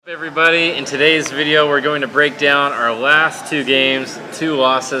Everybody, in today's video we're going to break down our last two games, two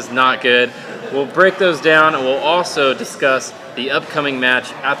losses, not good. We'll break those down and we'll also discuss the upcoming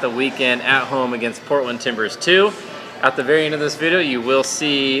match at the weekend at home against Portland Timbers 2. At the very end of this video you will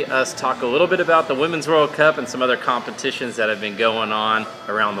see us talk a little bit about the Women's World Cup and some other competitions that have been going on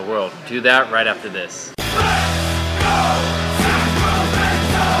around the world. Do that right after this.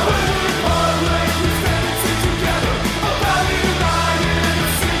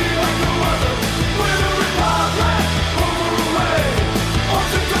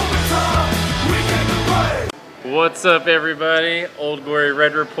 What's up everybody? Old Glory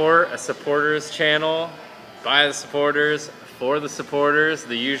Red Report, a supporters channel by the supporters, for the supporters.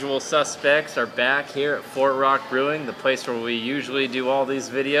 The usual suspects are back here at Fort Rock Brewing, the place where we usually do all these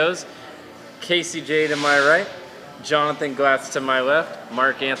videos. Casey J to my right, Jonathan Glatz to my left,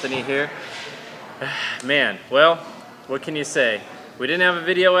 Mark Anthony here. Man, well, what can you say? We didn't have a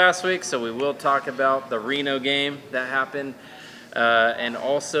video last week, so we will talk about the Reno game that happened. And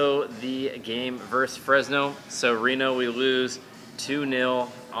also the game versus Fresno. So Reno, we lose 2-0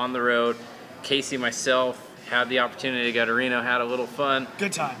 on the road. Casey, myself, had the opportunity to go to Reno, had a little fun.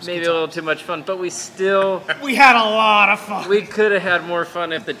 Good times. Maybe a little too much fun, but we still... we had a lot of fun. We could have had more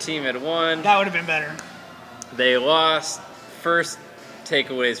fun if the team had won. That would have been better. They lost. First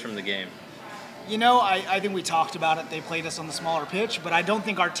takeaways from the game. You know, I think we talked about it. They played us on the smaller pitch, but I don't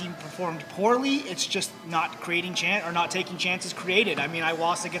think our team performed poorly. It's just not creating or not taking chances created. I mean,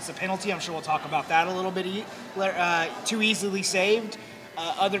 Iwasa gets a penalty. I'm sure we'll talk about that a little bit. Too easily saved.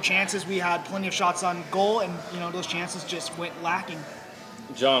 Other chances, we had plenty of shots on goal, and you know those chances just went lacking.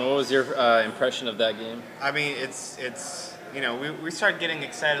 John, what was your impression of that game? I mean, it's you know we started getting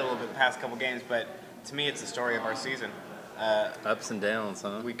excited a little bit the past couple games, but to me, it's the story of our season. Ups and downs,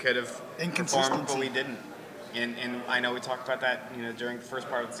 huh? We could have performed, but we didn't. And I know we talked about that, you know, during the first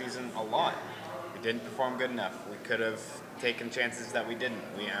part of the season a lot. We didn't perform good enough. We could have taken chances that we didn't.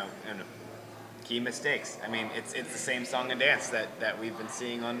 We have key mistakes. I mean, it's the same song and dance that we've been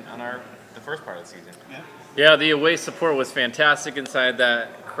seeing on the first part of the season. Yeah, the away support was fantastic inside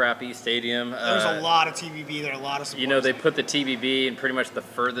that crappy stadium. There was a lot of TBB there, a lot of support. You know, they put the TBB in pretty much the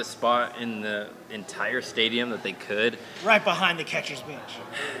furthest spot in the entire stadium that they could. Right behind the catcher's bench.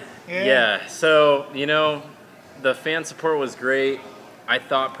 Yeah, so, you know, the fan support was great. I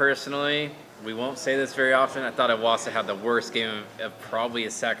thought personally, we won't say this very often, I thought Iwasa had the worst game of probably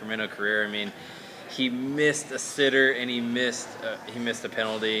his Sacramento career. I mean, he missed a sitter and he missed a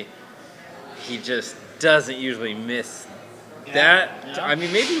penalty. He just doesn't usually miss that. Yeah. I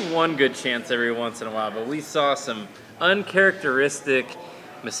mean, maybe one good chance every once in a while, but we saw some uncharacteristic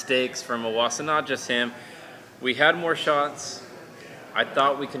mistakes from Iwasa, not just him. We had more shots. I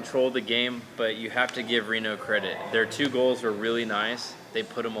thought we controlled the game, but you have to give Reno credit. Their two goals were really nice. They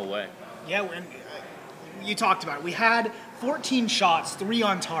put them away. Yeah, and you talked about it. We had 14 shots, 3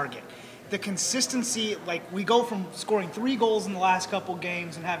 on target. The consistency, like we go from scoring 3 goals in the last couple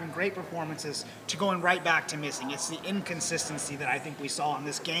games and having great performances to going right back to missing. It's the inconsistency that I think we saw in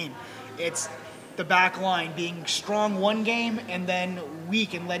this game. It's the back line being strong one game and then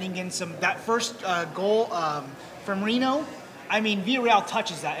weak and letting in that first goal from Reno. I mean, Villarreal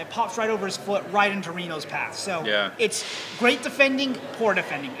touches that. It pops right over his foot, right into Reno's path. So yeah. It's great defending, poor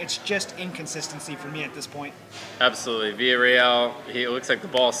defending. It's just inconsistency for me at this point. Absolutely. Villarreal, it looks like the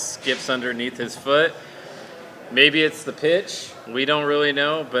ball skips underneath his foot. Maybe it's the pitch. We don't really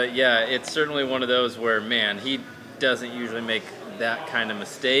know. But, yeah, it's certainly one of those where, man, he doesn't usually make that kind of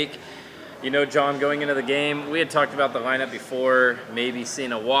mistake. You know, John, going into the game, we had talked about the lineup before, maybe seeing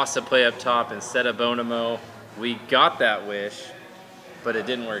Iwasa play up top instead of Bonomo. We got that wish, but it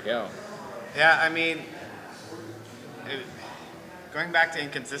didn't work out. Yeah, I mean, going back to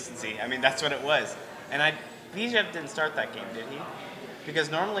inconsistency, I mean, that's what it was. And Bijev didn't start that game, did he?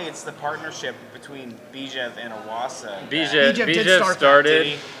 Because normally it's the partnership between Bijev and Iwasa. Bijev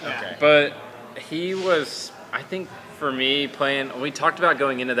started, Okay. But he was, I think for me, we talked about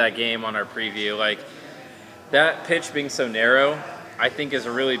going into that game on our preview, like that pitch being so narrow, I think is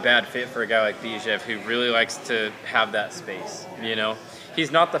a really bad fit for a guy like Bijev who really likes to have that space, you know?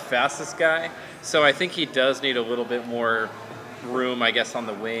 He's not the fastest guy, so I think he does need a little bit more room, I guess, on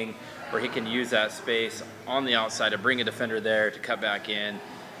the wing where he can use that space on the outside to bring a defender there to cut back in.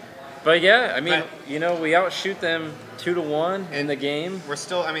 But yeah, I mean, you know, we outshoot them 2-1 in the game. We're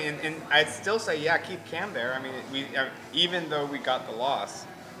still, I mean, and I'd still say, yeah, keep Cam there. I mean, even though we got the loss,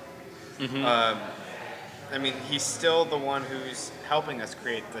 I mean, he's still the one who's helping us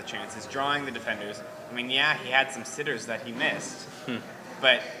create the chances, drawing the defenders. I mean, yeah, he had some sitters that he missed,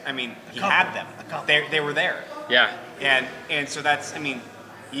 but I mean, he had them. They were there. Yeah. And so that's, I mean,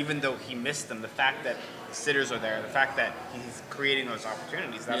 even though he missed them, the fact that the sitters are there, the fact that he's creating those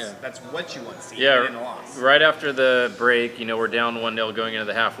opportunities, that's what you want to see in a loss. Right after the break, we're down 1-0 going into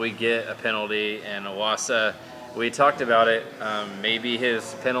the half. We get a penalty, and Iwasa, we talked about it. Maybe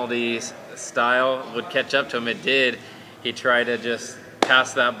his penalty style would catch up to him. It did. He tried to just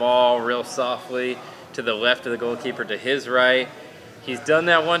pass that ball real softly to the left of the goalkeeper to his right. He's done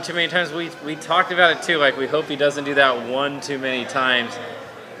that one too many times. We talked about it too. Like, we hope he doesn't do that one too many times.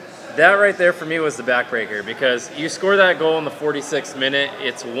 That right there for me was the backbreaker, because you score that goal in the 46th minute.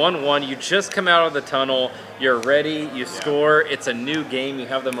 It's 1-1. You just come out of the tunnel. You're ready. You score. It's a new game. You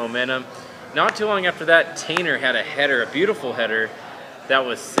have the momentum. Not too long after that, Tainer had a header, a beautiful header, that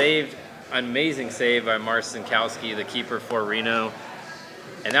was saved. Amazing save by Marcinkowski, the keeper for Reno.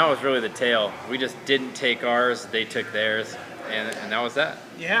 And that was really the tale. We just didn't take ours. They took theirs. And that was that.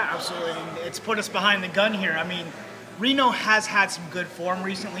 Yeah, absolutely. And it's put us behind the gun here. I mean, Reno has had some good form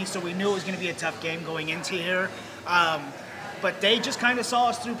recently, so we knew it was going to be a tough game going into here. But they just kind of saw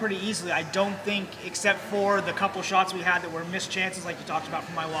us through pretty easily. I don't think, except for the couple shots we had that were missed chances, like you talked about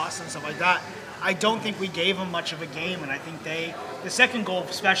from Iwasa and stuff like that, I don't think we gave them much of a game. And I think the second goal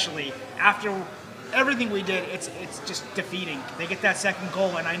especially, after everything we did, it's just defeating. They get that second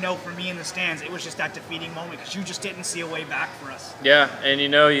goal, and I know for me in the stands, it was just that defeating moment, because you just didn't see a way back for us. Yeah, and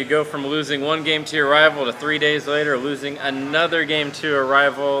you go from losing one game to your rival to 3 days later losing another game to a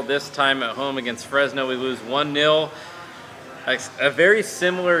rival, this time at home against Fresno. We lose 1-0. A very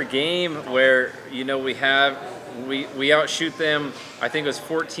similar game where, we outshoot them. I think it was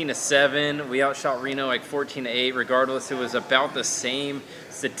 14-7. We outshot Reno like 14-8. Regardless, it was about the same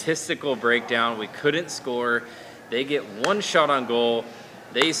statistical breakdown. We couldn't score. They get one shot on goal.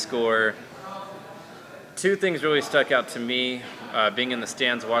 They score. Two things really stuck out to me being in the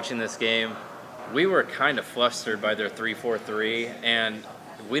stands watching this game. We were kind of flustered by their 3-4-3, and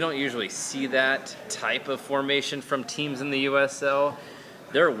we don't usually see that type of formation from teams in the USL.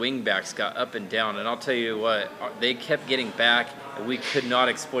 Their wingbacks got up and down, and I'll tell you what, they kept getting back, and we could not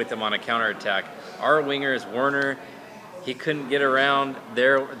exploit them on a counterattack. Our wingers, Werner, he couldn't get around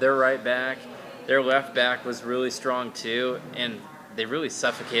their right back. Their left back was really strong too, and they really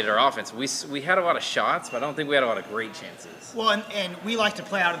suffocated our offense. We had a lot of shots, but I don't think we had a lot of great chances. Well, and we like to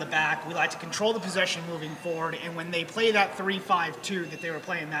play out of the back. We like to control the possession moving forward, and when they play that 3-5-2 that they were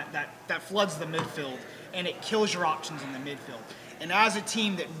playing, that floods the midfield, and it kills your options in the midfield. And as a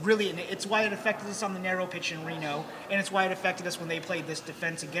team that really, and it's why it affected us on the narrow pitch in Reno, and it's why it affected us when they played this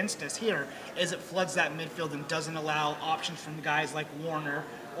defense against us here, is it floods that midfield and doesn't allow options from guys like Warner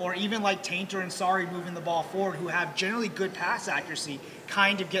or even like Tainter and Sari moving the ball forward, who have generally good pass accuracy,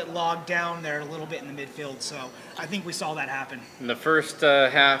 kind of get logged down there a little bit in the midfield. So I think we saw that happen. In the first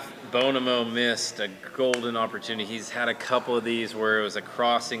half, Bonamo missed a golden opportunity. He's had a couple of these where it was a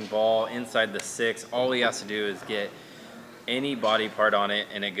crossing ball inside the 6. All he has to do is get any body part on it,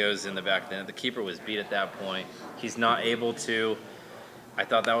 and it goes in the back of the net. The keeper was beat at that point. He's not able to. I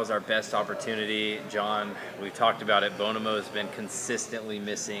thought that was our best opportunity. John, we've talked about it. Bonamo has been consistently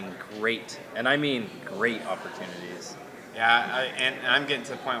missing great, and I mean great opportunities. Yeah, and I'm getting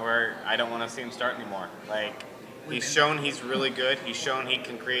to the point where I don't want to see him start anymore. Like, he's shown he's really good. He's shown he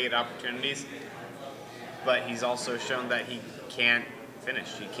can create opportunities, but he's also shown that he can't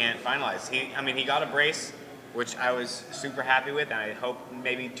finish. He can't finalize. He got a brace, which I was super happy with, and I hope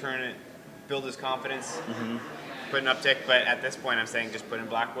maybe build his confidence, put an uptick. But at this point, I'm saying just put in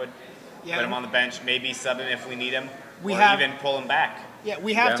Blackwood, put him on the bench, maybe sub him if we need him, even pull him back. Yeah,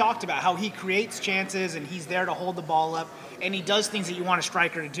 we have talked about how he creates chances, and he's there to hold the ball up, and he does things that you want a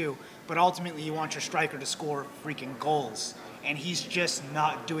striker to do, but ultimately you want your striker to score freaking goals, and he's just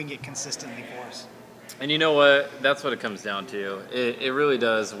not doing it consistently for us. And you know what? That's what it comes down to. It really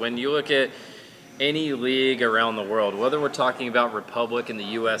does. When you look at any league around the world, whether we're talking about Republic in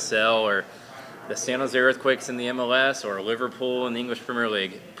the USL or the San Jose Earthquakes in the MLS or Liverpool in the English Premier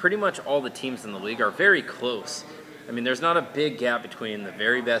League, pretty much all the teams in the league are very close. I mean, there's not a big gap between the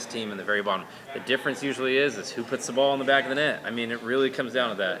very best team and the very bottom. The difference usually is who puts the ball in the back of the net. I mean, it really comes down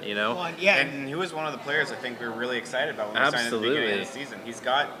to that, you know? Well, yeah. And he was one of the players I think we were really excited about when we signed at the beginning of the season. He's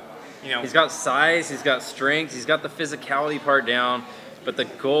got size, he's got strength, he's got the physicality part down, but the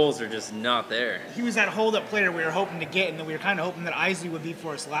goals are just not there. He was that hold-up player we were hoping to get, and that we were kind of hoping that Isley would be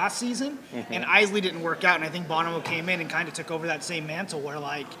for us last season. And Isley didn't work out, and I think Bonamo came in and kind of took over that same mantle where,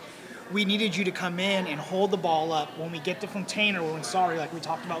 like, we needed you to come in and hold the ball up when we get to Fontaine or when Sari, like we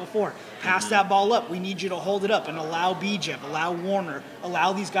talked about before. Pass that ball up. We need you to hold it up and allow Bijev, allow Warner,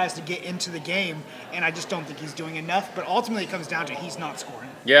 allow these guys to get into the game. And I just don't think he's doing enough. But ultimately it comes down to he's not scoring.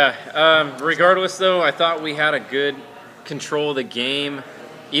 Yeah. Regardless, though, I thought we had a good control of the game.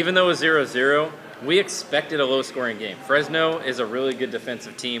 even though it was 0-0, we expected a low-scoring game. Fresno is a really good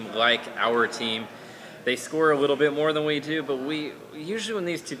defensive team, like our team. They score a little bit more than we do, but we usually when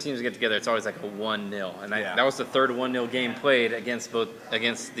these two teams get together, it's always like a 1-0, and that was the third 1-0 game played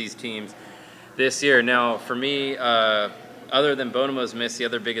against these teams this year. Now, for me, other than Bonomo's miss, the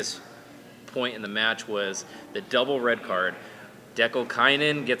other biggest point in the match was the double red card.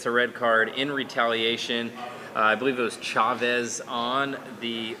 Dekel-Kynan gets a red card in retaliation. I believe it was Chavez on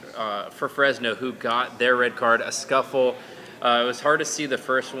for Fresno who got their red card, a scuffle. It was hard to see the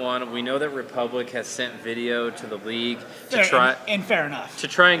first one. We know that Republic has sent video to the league to try fair enough to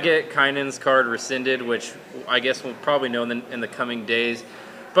try and get Kynan's card rescinded, which I guess we'll probably know in the coming days.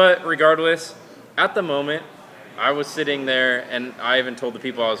 But regardless, at the moment, I was sitting there and I even told the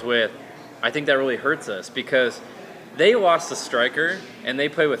people I was with, I think that really hurts us because they lost a striker and they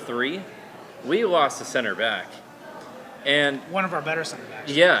play with 3. We lost a center back. And one of our better center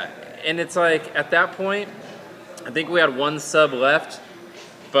backs. Yeah, and it's like at that point, I think we had 1 sub left,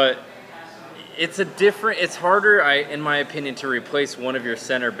 but it's harder, in my opinion, to replace one of your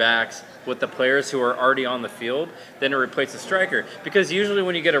center backs with the players who are already on the field than to replace a striker. Because usually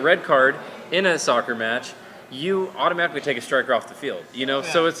when you get a red card in a soccer match, you automatically take a striker off the field, you know?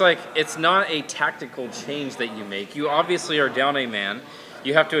 Yeah. So it's like, it's not a tactical change that you make. You obviously are down a man.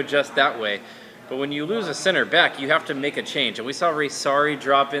 You have to adjust that way. But when you lose a center back, you have to make a change. And we saw Ray Sari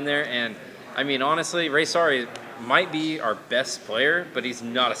drop in there, and I mean, honestly, Ray Sari might be our best player, but he's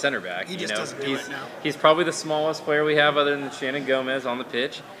not a center back. He just doesn't do it now. He's probably the smallest player we have other than Shannon Gomez on the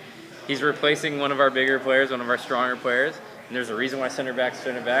pitch. He's replacing one of our bigger players, one of our stronger players. And there's a reason why center backs,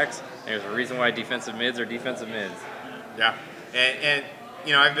 and there's a reason why defensive mids are defensive mids. Yeah, and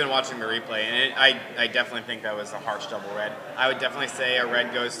you know, I've been watching the replay, and I definitely think that was a harsh double red. I would definitely say a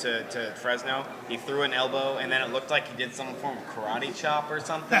red goes to Fresno. He threw an elbow, and then it looked like he did some form of karate chop or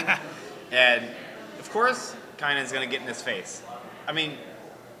something. And, of course, Kynan's going to get in his face. I mean,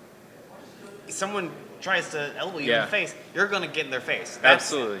 someone tries to elbow you in the face, you're going to get in their face.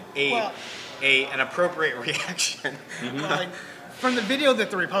 That's absolutely an appropriate reaction. Well, from the video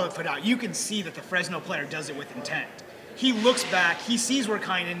that the Republic put out, you can see that the Fresno player does it with intent. He looks back, he sees where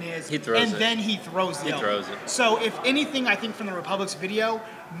Kynan is, then he throws the elbow. Throws it. So if anything, I think from the Republic's video,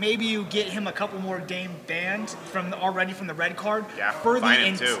 maybe you get him a couple more game banned already from the red card. Yeah, for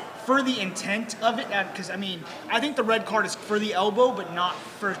the intent of it, because I mean, I think the red card is for the elbow, but not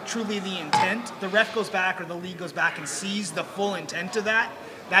for truly the intent. The ref goes back or the league goes back and sees the full intent of that.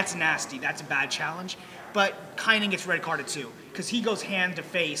 That's nasty. That's a bad challenge. But Kynan gets red carded too, because he goes hand to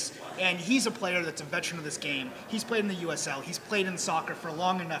face, and he's a player that's a veteran of this game. He's played in the USL. He's played in soccer for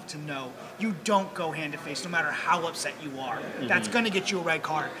long enough to know you don't go hand to face, no matter how upset you are. Mm-hmm. That's going to get you a red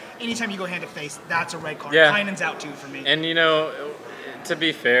card. Anytime you go hand to face, that's a red card. Yeah. Kynan's out too for me. And you know, to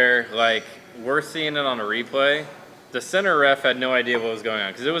be fair, like we're seeing it on a replay. The center ref had no idea what was going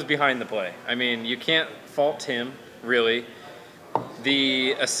on because it was behind the play. I mean, you can't fault him really.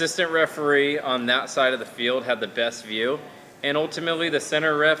 The assistant referee on that side of the field had the best view, and ultimately the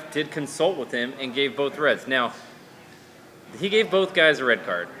center ref did consult with him and gave both reds. Now, he gave both guys a red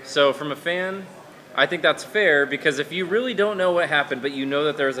card. So from a fan, I think that's fair, because if you really don't know what happened, but you know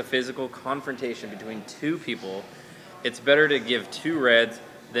that there was a physical confrontation between 2 people, it's better to give 2 reds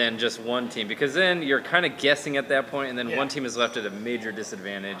than just one team, because then you're kind of guessing at that point, and then one team is left at a major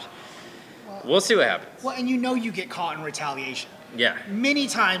disadvantage. We'll see what happens. Well, and you know you get caught in retaliation. Yeah. Many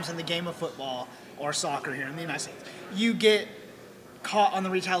times in the game of football or soccer here in the United States, you get caught on the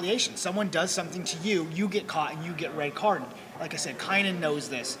retaliation. Someone does something to you, you get caught, and you get red carded. Like I said, Kynan knows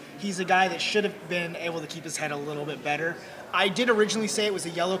this. He's a guy that should have been able to keep his head a little bit better. I did originally say it was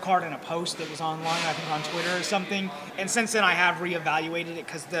a yellow card in a post that was online, I think on Twitter or something, and since then I have reevaluated it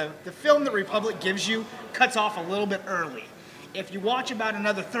because the film that Republic gives you cuts off a little bit early. If you watch about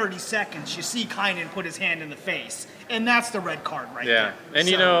another 30 seconds, you see Kynan put his hand in the face, and that's the red card right there. Yeah, and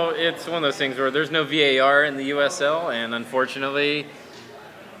you know, it's one of those things where there's no VAR in the USL, and unfortunately,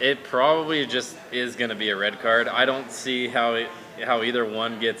 it probably just is going to be a red card. I don't see how either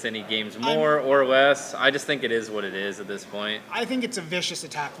one gets any games more or less. I just think it is what it is at this point. I think it's a vicious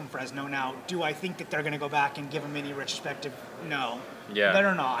attack from Fresno. Now, do I think that they're going to go back and give him any retrospective? No. Yeah.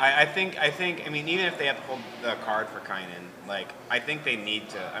 Better not. I think. I mean, even if they have to hold the card for Kynan, like I think they need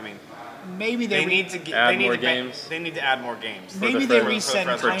to. I mean, maybe they need to add more games. They need to add more games. Maybe they reset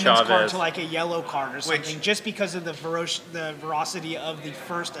Kynan's card to like a yellow card or something, just because of the ferocity of the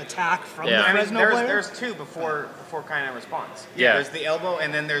first attack from the Fresno player. There's 2 before Kynan responds. Yeah. There's the elbow,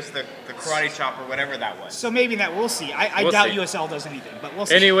 and then there's the karate chop or whatever that was. So maybe that we'll see. I doubt USL does anything, but we'll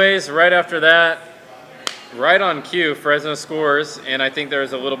see. Anyways, right after that, right on cue, Fresno scores, and I think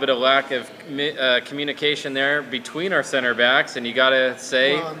there's a little bit of lack of communication there between our center backs, and you got to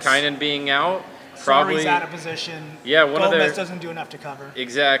say, Kynan being out, probably Sorry's out of position. Yeah, one Gomez of their doesn't do enough to cover.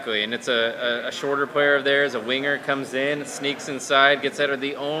 Exactly, and it's a shorter player of theirs. A winger comes in, sneaks inside, gets out of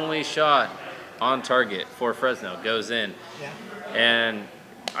the only shot on target for Fresno, goes in. Yeah. And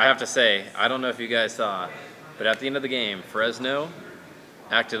I have to say, I don't know if you guys saw it, but at the end of the game, Fresno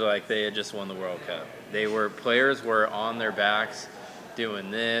acted like they had just won the World Cup. Players were on their backs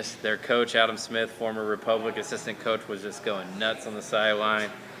doing this. Their coach, Adam Smith, former Republic assistant coach, was just going nuts on the sideline.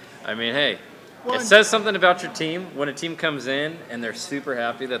 I mean, hey, it says something about your team when a team comes in and they're super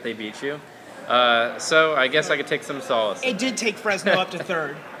happy that they beat you. So I guess I could take some solace. It did take Fresno up to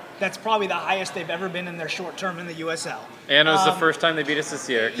third. That's probably the highest they've ever been in their short term in the USL. And it was the first time they beat us this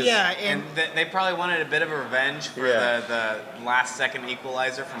year. Yeah, and they probably wanted a bit of a revenge for the last-second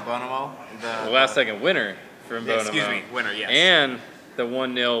equalizer from Bonomo. The last-second winner from Bonomo. Excuse me, winner, yes. And the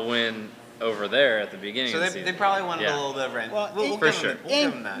 1-0 win over there at the beginning of the season. They probably wanted a little bit of revenge. Well, we'll for give sure. Them, we'll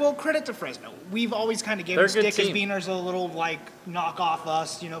give them that. Well, credit to Fresno. We've always kind of given They're a stick good as team. Beaners a little like knock off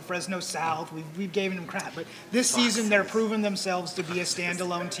us, Fresno South. We've given them crap, but this season they're proving themselves to be a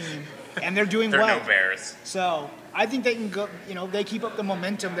standalone team, and they're doing They're well. no Bears. So I think they can go. They keep up the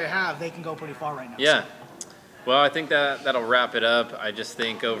momentum they have. They can go pretty far right now. Yeah. Well, I think that'll wrap it up. I just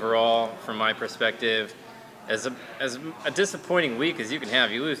think overall, from my perspective, as a disappointing week as you can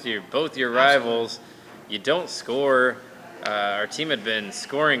have, you lose to both your rivals. You don't score. Our team had been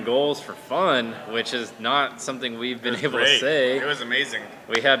scoring goals for fun, which is not something we've been able to say. It was amazing.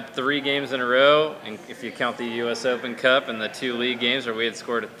 We had 3 games in a row, and if you count the U.S. Open Cup and the 2 league games where we had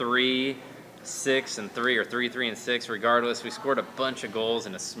scored 3, 6, and 3, or 3, 3, and 6, regardless, we scored a bunch of goals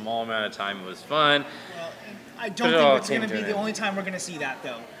in a small amount of time. It was fun. Well, I don't think it's going to be the only time we're going to see that,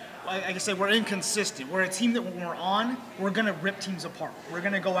 though. Like I said, we're inconsistent. We're a team that when we're on, we're going to rip teams apart. We're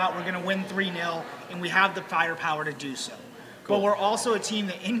going to go out, we're going to win 3-0, and we have the firepower to do so. Cool. But we're also a team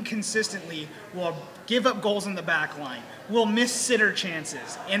that inconsistently will give up goals in the back line, will miss sitter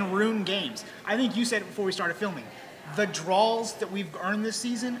chances, and ruin games. I think you said it before we started filming. The draws that we've earned this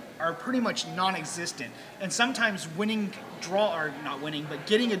season are pretty much non-existent. And sometimes getting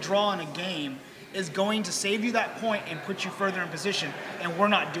a draw in a game is going to save you that point and put you further in position, and we're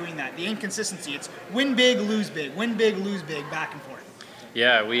not doing that. The inconsistency, it's win big, lose big, win big, lose big, back and forth.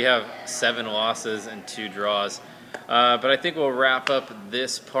 Yeah, we have 7 losses and 2 draws. But I think we'll wrap up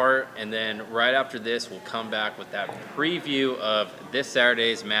this part, and then right after this, we'll come back with that preview of this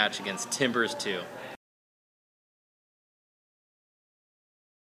Saturday's match against Timbers 2.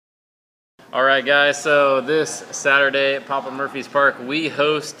 All right, guys, so this Saturday at Papa Murphy's Park, we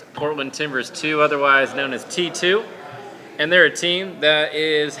host Portland Timbers 2, otherwise known as T2. And they're a team that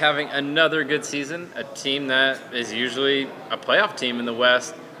is having another good season, a team that is usually a playoff team in the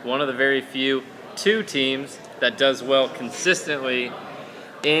West, one of the very few 2 teams that does well consistently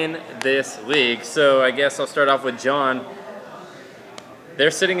in this league. So I guess I'll start off with John.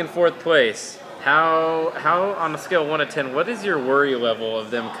 They're sitting in 4th place. How on a scale of 1 to 10, what is your worry level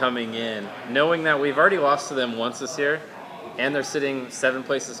of them coming in, knowing that we've already lost to them once this year, and they're sitting 6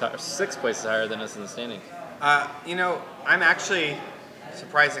 places higher than us in the standings? I'm actually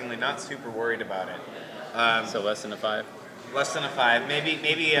surprisingly not super worried about it. So less than a 5? Less than a 5,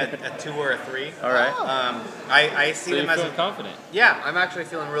 maybe a 2 or a 3. All right. I see them as confident. Yeah, I'm actually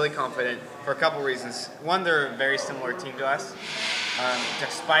feeling really confident for a couple reasons. One, they're a very similar team to us.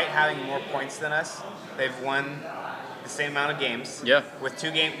 Despite having more points than us, they've won the same amount of games. Yeah. With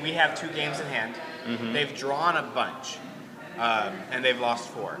we have 2 games in hand. Mm-hmm. They've drawn a bunch, and they've lost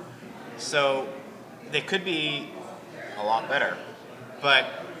 4. So they could be a lot better. But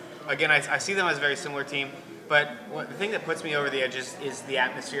again, I see them as a very similar team. But the thing that puts me over the edge is the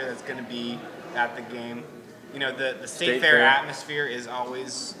atmosphere that's going to be at the game. The State Fair atmosphere is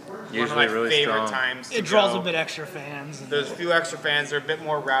always usually one of my really favorite strong. times to It draws go. a bit extra fans. There's a few extra fans. They're a bit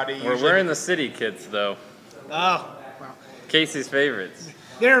more rowdy. We're in the city, kids, though. Oh, well. Casey's favorites.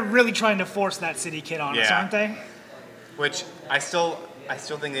 They're really trying to force that city kid on us, aren't they? Which I still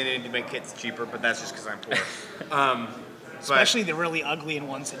think they need to make kits cheaper, but that's just because I'm poor. Especially the really ugly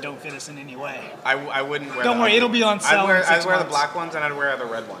ones that don't fit us in any way. I wouldn't wear. Don't worry, it'll be on sale. I'd wear the black ones and I'd wear the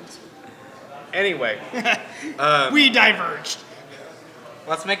red ones. Anyway, we diverged.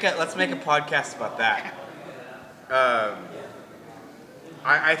 let's make a podcast about that.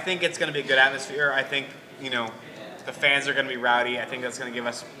 I think it's going to be a good atmosphere. I think the fans are going to be rowdy. I think that's going to give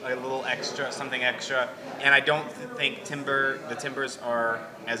us a little extra, something extra. And I don't think the Timbers are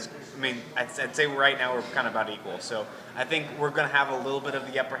as. I'd say right now we're kind of about equal. So I think we're going to have a little bit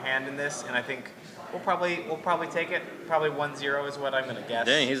of the upper hand in this, and I think we'll probably take it. Probably 1-0 is what I'm gonna guess.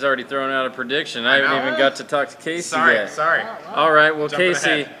 Dang, he's already thrown out a prediction. I haven't even got to talk to Casey yet. Sorry. All right, well, Jumping Casey,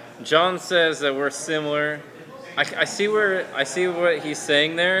 ahead. John says that we're similar. I see what he's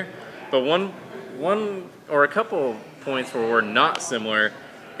saying there, but one or a couple points where we're not similar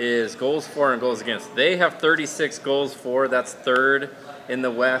is goals for and goals against. They have 36 goals for. That's third in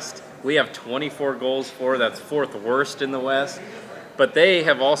the West. We have 24 goals for. That's fourth worst in the West. But they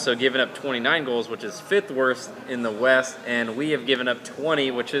have also given up 29 goals, which is fifth worst in the West, and we have given up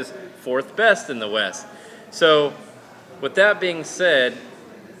 20, which is fourth best in the West. So, with that being said,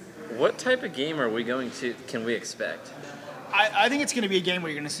 what type of game can we expect? I think it's going to be a game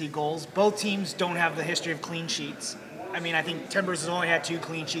where you're going to see goals. Both teams don't have the history of clean sheets. I mean, I think Timbers has only had 2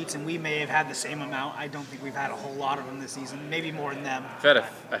 clean sheets, and we may have had the same amount. I don't think we've had a whole lot of them this season, maybe more than them. I've had,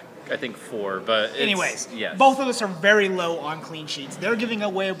 I think 4, but anyways, yes. Both of us are very low on clean sheets. They're giving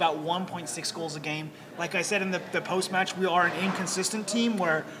away about 1.6 goals a game. Like I said in the post-match, we are an inconsistent team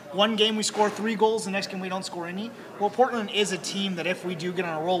where one game we score 3 goals, the next game we don't score any. Well, Portland is a team that if we do get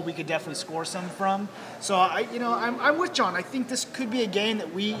on a roll, we could definitely score some from. So, I'm with John. I think this could be a game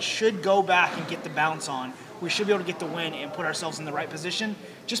that we should go back and get the bounce on. We should be able to get the win and put ourselves in the right position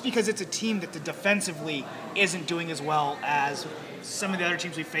just because it's a team that defensively isn't doing as well as some of the other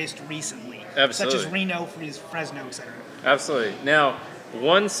teams we faced recently. Absolutely. Such as Reno, Fresno, etc. Absolutely. Now,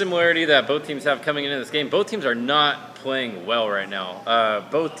 one similarity that both teams have coming into this game, both teams are not playing well right now.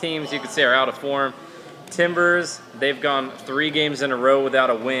 Both teams, you could say, are out of form. Timbers, they've gone 3 games in a row without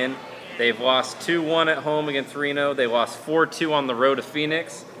a win. They've lost 2-1 at home against Reno. They lost 4-2 on the road to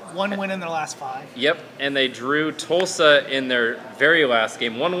Phoenix. 1 win in their last 5. Yep, and they drew Tulsa in their very last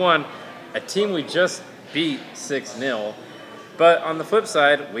game, 1-1, a team we just beat 6-0. But on the flip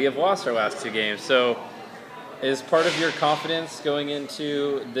side, we have lost our last 2 games. So is part of your confidence going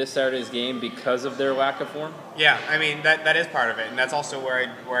into this Saturday's game because of their lack of form? Yeah, I mean that is part of it, and that's also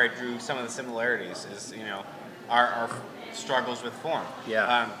where I drew some of the similarities. Is our struggles with form.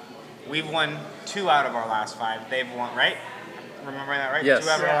 Yeah. We've won 2 out of our last 5. They've won, right? Remember that, right? Yes. 2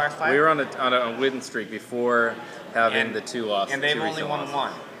 out of our last 5. We were on a win streak before having the 2 losses. And they've 2 only recent won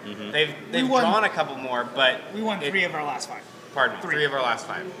losses. 1. Mm-hmm. They've drawn a couple more, but We won 3 of our last 5. Pardon me, 3 of our last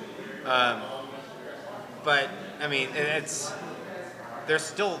 5. But I mean, they're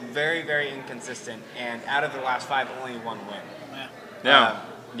still very, very inconsistent, and out of the last 5, only 1 win.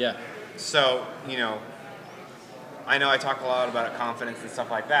 Yeah. So I know I talk a lot about confidence and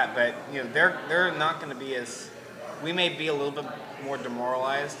stuff like that, but they're not going to be as. We may be a little bit more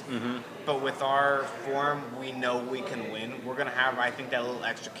demoralized, but with our form, we know we can win. We're going to have, I think, that little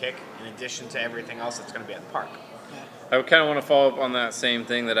extra kick in addition to everything else that's going to be at the park. I would kind of want to follow up on that same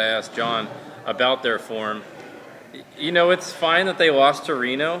thing that I asked John about their form. It's fine that they lost to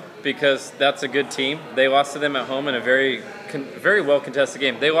Reno because that's a good team. They lost to them at home in a very well contested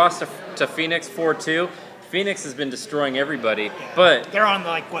game. They lost to Phoenix 4-2. Phoenix has been destroying everybody, but they're on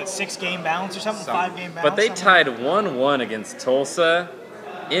 6-game balance or something, 5-game balance. But they tied 1-1 against Tulsa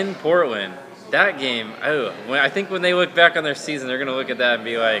in Portland. That game, I think when they look back on their season, they're going to look at that and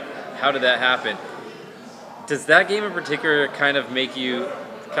be like, how did that happen? Does that game in particular kind of make you,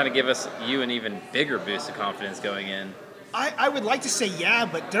 give you an even bigger boost of confidence going in? I would like to say yeah,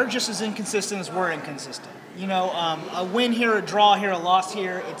 but they're just as inconsistent as we're inconsistent. A win here, a draw here, a loss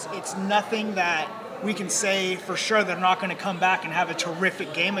here, it's nothing that we can say for sure they're not going to come back and have a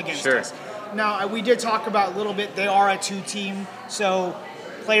terrific game against us. Now, we did talk about a little bit, they are a 2-team, so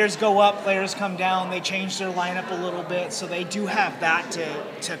players go up, players come down, they change their lineup a little bit, so they do have that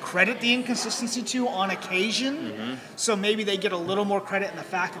to credit the inconsistency to on occasion. So maybe they get a little more credit in the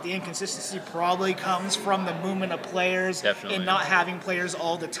fact that the inconsistency probably comes from the movement of players and not having players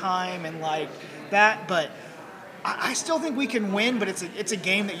all the time and that, but I still think we can win, but it's a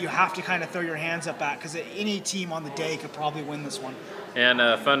game that you have to kind of throw your hands up at because any team on the day could probably win this one. And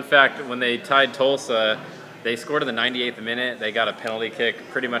fun fact, when they tied Tulsa, they scored in the 98th minute. They got a penalty kick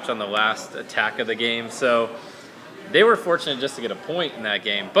pretty much on the last attack of the game. So they were fortunate just to get a point in that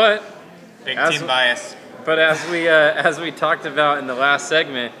game. But big team bias. But as we talked about in the last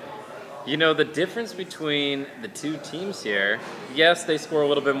segment, the difference between the 2 teams here, yes, they score a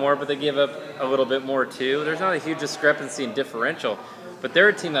little bit more, but they give up a little bit more too. There's not a huge discrepancy in differential, but they're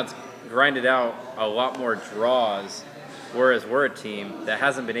a team that's grinded out a lot more draws, whereas we're a team that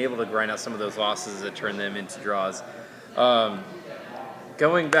hasn't been able to grind out some of those losses that turn them into draws.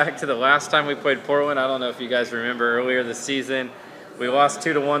 Going back to the last time we played Portland, I don't know if you guys remember earlier this season, we lost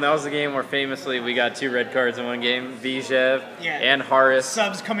 2-1. That was the game where famously we got 2 red cards in one game. Vijev and Harris.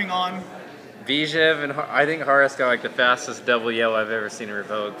 Subs coming on. Bijev and I think Haras got like the fastest double yellow I've ever seen a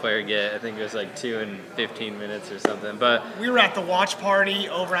Republic player get. I think it was like 2 in 15 minutes or something. But we were at the watch party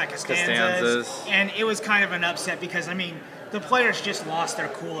over at Costanza's, and it was kind of an upset because, I mean, the players just lost their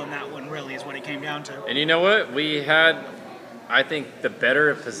cool in that one, really, is what it came down to. And you know what? We had, I think, the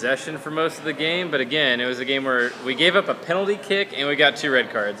better possession for most of the game. But again, it was a game where we gave up a penalty kick and we got 2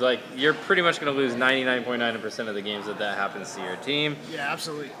 red cards. Like, you're pretty much going to lose 99.9% of the games that happens to your team. Yeah,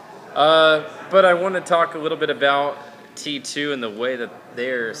 absolutely. But I want to talk a little bit about T2 and the way that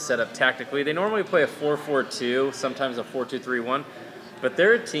they're set up tactically. They normally play a 4-4-2, sometimes a 4-2-3-1, but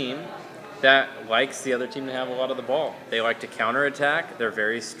they're a team that likes the other team to have a lot of the ball. They like to counterattack. They're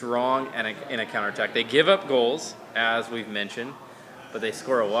very strong in a counterattack. They give up goals, as we've mentioned, but they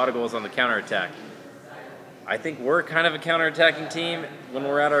score a lot of goals on the counterattack. I think we're kind of a counterattacking team when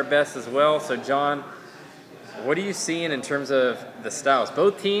we're at our best as well. So, John, what are you seeing in terms of the styles?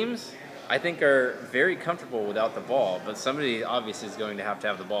 Both teams, I think, are very comfortable without the ball, but somebody obviously is going to have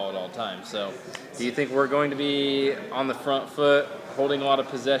the ball at all times. So do you think we're going to be on the front foot, holding a lot of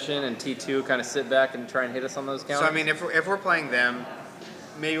possession, and T2 kind of sit back and try and hit us on those counters? So, I mean, if we're playing them,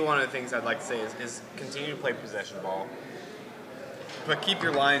 maybe one of the things I'd like to say is continue to play possession ball, but keep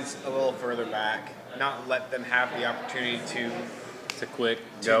your lines a little further back, not let them have the opportunity to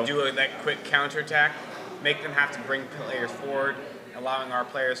do that quick counterattack. Make them have to bring players forward, allowing our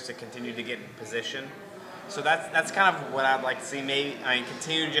players to continue to get in position. So that's kind of what I'd like to see.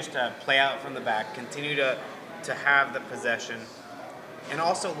 Continue just to play out from the back, continue to have the possession, and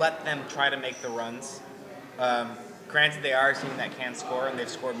also let them try to make the runs. Granted, they are a team that can score, and they've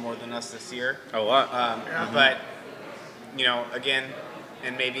scored more than us this year. A lot. But, again,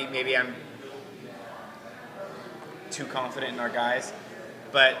 and maybe I'm too confident in our guys,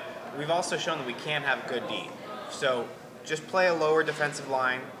 but we've also shown that we can have good D. So just play a lower defensive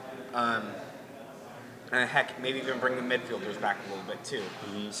line, and heck, maybe even bring the midfielders back a little bit too,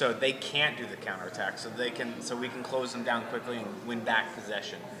 so they can't do the counterattack. So we can close them down quickly and win back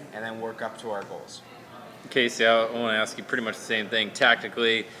possession, and then work up to our goals. Casey, I want to ask you pretty much the same thing.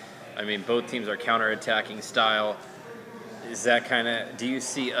 Tactically, I mean, both teams are counterattacking style. Is that do you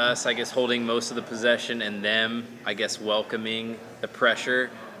see us, I guess, holding most of the possession and them, I guess, welcoming the pressure?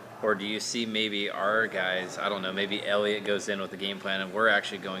 Or do you see maybe our guys, I don't know, maybe Elliott goes in with the game plan and we're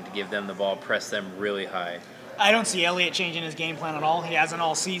actually going to give them the ball, press them really high? I don't see Elliott changing his game plan at all. He hasn't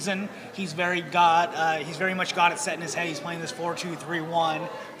all season. He's very much got it set in his head. He's playing this 4-2-3-1,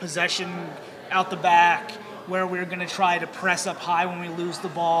 possession out the back, where we're going to try to press up high when we lose the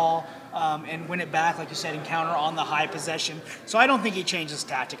ball, and win it back, like you said, and counter on the high possession. So I don't think he changes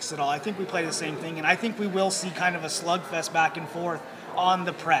tactics at all. I think we play the same thing, and I think we will see kind of a slugfest back and forth on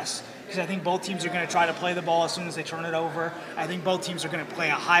the press, because I think both teams are going to try to play the ball as soon as they turn it over. I think both teams are going to play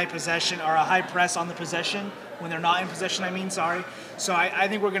a high possession or a high press on the possession when they're not in possession, So I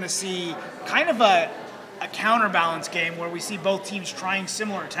think we're going to see kind of a counterbalance game where we see both teams trying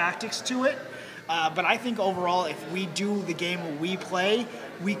similar tactics to it. But I think overall, if we do the game we play,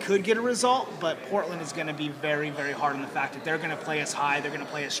 we could get a result, but Portland is going to be very, very hard on the fact that they're going to play us high, they're going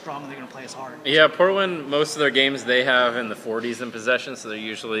to play us strong, and they're going to play us hard. Yeah, Portland, most of their games they have in the 40s in possession, so they're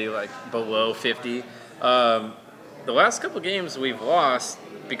usually like below 50. The last couple games we've lost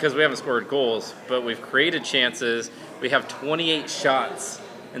because we haven't scored goals, but we've created chances. We have 28 shots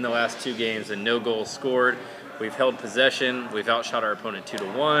in the last 2 games and no goals scored. We've held possession. We've outshot our opponent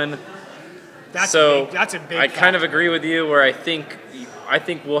 2-1. That's a big I kind of agree with you where I think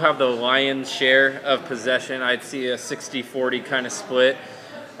we'll have the lion's share of possession. I'd see a 60-40 kind of split.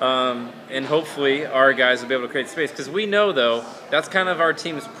 And hopefully our guys will be able to create space. Because we know, though, that's kind of our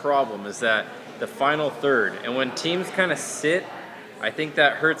team's problem is that the final third. And when teams kind of sit, I think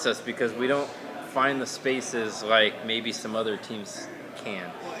that hurts us because we don't find the spaces like maybe some other teams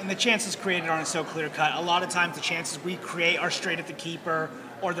can. And the chances created aren't so clear-cut. A lot of times the chances we create are straight at the keeper,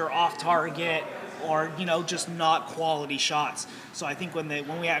 or they're off target, or just not quality shots. So I think when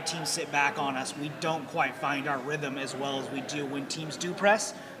we have teams sit back on us, we don't quite find our rhythm as well as we do when teams do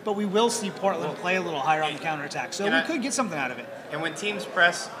press. But we will see Portland play a little higher on the counterattack, so we could get something out of it. And when teams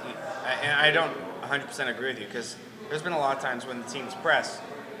press, and I don't 100% agree with you, because there's been a lot of times when the teams press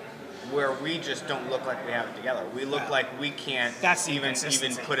where we just don't look like we have it together. We look like we can't even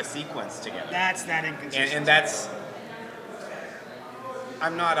put a sequence together. That's that inconsistency. And that's,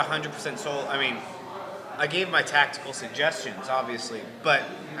 I'm not 100% sold. I mean, I gave my tactical suggestions, obviously, but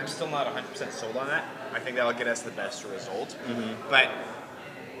I'm still not 100% sold on that. I think that'll get us the best result. But,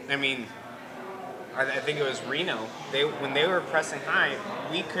 I mean, I think it was Reno. When they were pressing high,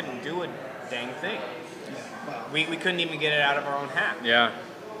 we couldn't do a dang thing. We couldn't even get it out of our own half. Yeah.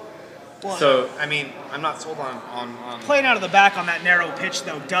 Well, So I mean, I'm not sold on playing out of the back on that narrow pitch,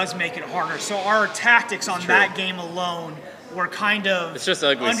 though, does make it harder. So our tactics on True. that game alone were kind of It's just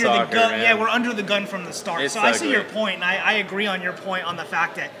ugly under soccer, the gun. man. Yeah, we're under the gun from the start. It's So I see ugly. your point, and I agree on your point on the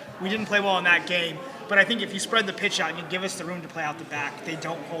fact that we didn't play well in that game. But I think if you spread the pitch out and you give us the room to play out the back, they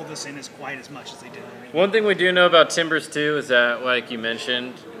don't hold us in as quite as much as they did. one thing we do know about Timbers too is that, like you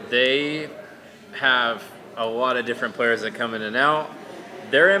mentioned, they have a lot of different players that come in and out.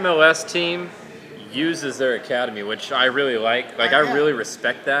 Their MLS team uses their academy, which I really like. Like, I Yeah. really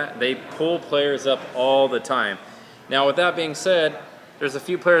respect that. They pull players up all the time. Now, with that being said, there's a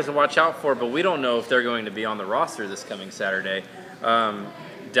few players to watch out for, but we don't know if they're going to be on the roster this coming Saturday.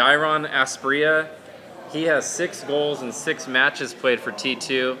 Dairon Asprilla, he has 6 goals in 6 matches played for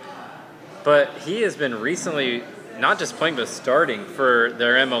T2, but he has been recently not just playing but starting for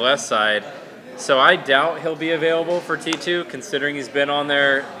their MLS side. So I doubt he'll be available for T2, considering he's been on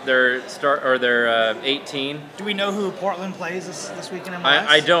their 18. Do we know who Portland plays this week in MLS?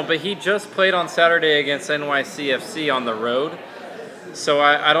 I don't, but he just played on Saturday against NYCFC on the road. So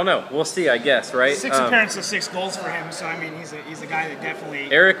I don't know. We'll see, I guess, right? 6 appearances, 6 goals for him. So I mean, he's a guy that definitely.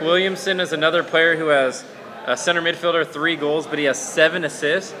 Eric Williamson is another player who has a center midfielder, 3 goals, but he has 7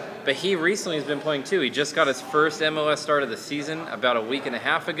 assists. But he recently has been playing too. He just got his first MLS start of the season about a week and a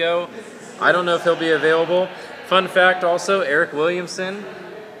half ago. I don't know if he'll be available. Fun fact also, Eric Williamson,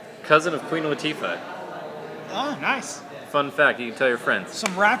 cousin of Queen Latifah. Oh, nice. Fun fact, you can tell your friends.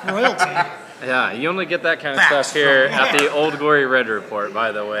 Some rap royalty. Yeah, you only get that kind of Facts stuff here from- at the Old Glory Red Report,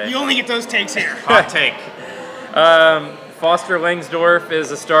 by the way. You only get those takes here. hot take. Foster Langsdorff is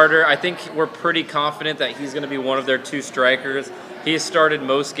a starter. I think we're pretty confident that he's going to be one of their 2 strikers. He's started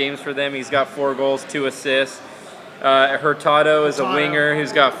most games for them. He's got 4 goals, 2 assists. Hurtado is a winger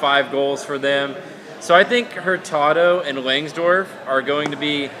who's got 5 goals for them. So I think Hurtado and Langsdorff are going to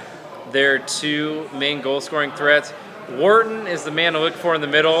be their 2 main goal-scoring threats. Wharton is the man to look for in the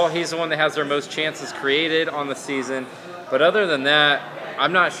middle. He's the one that has their most chances created on the season. But other than that,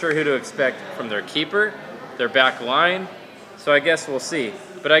 I'm not sure who to expect from their keeper, their back line. So I guess we'll see.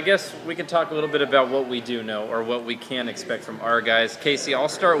 But I guess we can talk a little bit about what we do know or what we can expect from our guys. Casey, I'll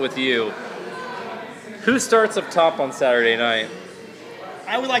start with you. Who starts up top on Saturday night?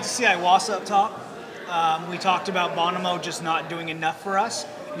 I would like to see Iwasa up top. We talked about Bonomo just not doing enough for us.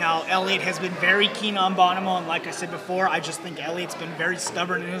 Now, Elliott has been very keen on Bonomo, and like I said before, I just think Elliott's been very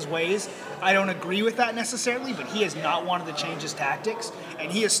stubborn in his ways. I don't agree with that necessarily, but he has not wanted to change his tactics, and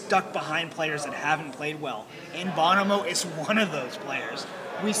he is stuck behind players that haven't played well. And Bonomo is one of those players.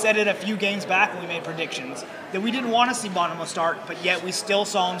 We said it a few games back when we made predictions that we didn't want to see Bonomo start, but yet we still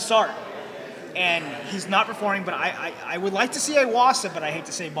saw him start. And he's not performing, but I would like to see Iwasa, but I hate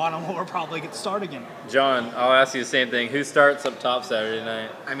to say Bonomo will probably get the start again. John, I'll ask you the same thing. Who starts up top Saturday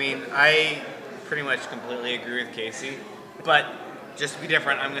night? I mean, I pretty much completely agree with Casey, but just to be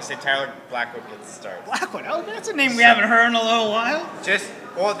different, I'm going to say Tyler Blackwood gets the start. Blackwood, oh, that's a name we haven't heard in a little while.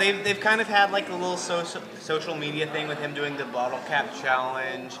 Well, they've kind of had like a little social media thing with him doing the bottle cap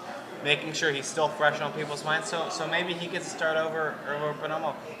challenge, making sure he's still fresh on people's minds. So maybe he gets to start over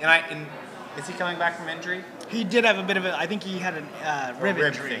Bonomo. And is he coming back from injury? He did have a bit of a, I think he had a rib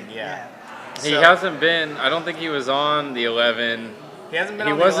injury. Thing, yeah. He hasn't been, I don't think he was on the 11. He hasn't been.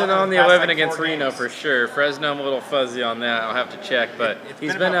 He on wasn't the 11 on the past, 11 like, against 4 Reno games. for sure. Fresno, I'm a little fuzzy on that. I'll have to check, but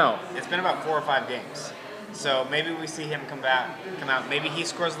he's been out. It's been about 4 or 5 games. So maybe we see him come out. Maybe he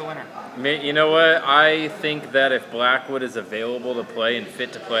scores the winner. You know what? I think that if Blackwood is available to play and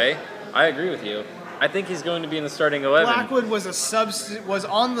fit to play, I agree with you. I think he's going to be in the starting 11. Blackwood was was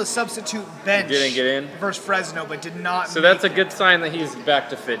on the substitute bench. Didn't get in? Versus Fresno, but did not. So that's a good sign that he's back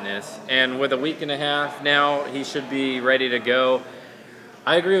to fitness. And with a week and a half now, he should be ready to go.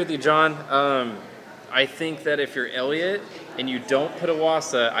 I agree with you, John. I think that if you're Elliott and you don't put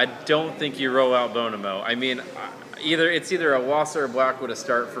Iwasa, I don't think you roll out Bonomo. I mean, it's either Iwasa or Blackwood to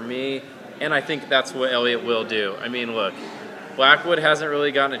start for me, and I think that's what Elliott will do. I mean, look, Blackwood hasn't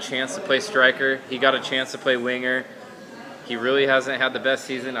really gotten a chance to play striker. He got a chance to play winger. He really hasn't had the best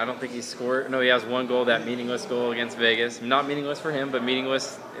season. I don't think he scored. No, he has 1 goal, that meaningless goal against Vegas. Not meaningless for him, but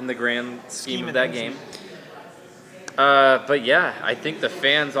meaningless in the grand scheme of that game. But yeah, I think the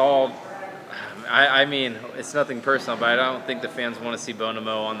fans all, I mean, it's nothing personal, but I don't think the fans want to see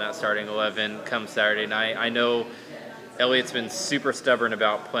Bonomo on that starting 11 come Saturday night. I know Elliott's been super stubborn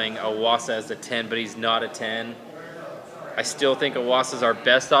about playing Iwasa as a 10, but he's not a 10. I still think Iwasa's our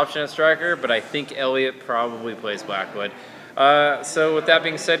best option at striker, but I think Elliott probably plays Blackwood. So with that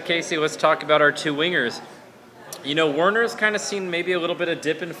being said, Casey, let's talk about our 2 wingers. You know, Werner's kind of seen maybe a little bit of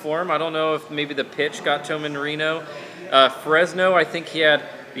dip in form. I don't know if maybe the pitch got to him in Reno. Fresno, I think he had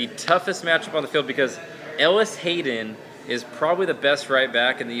the toughest matchup on the field because Ellis Hayden is probably the best right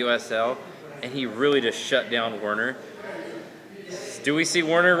back in the USL, and he really just shut down Werner. Do we see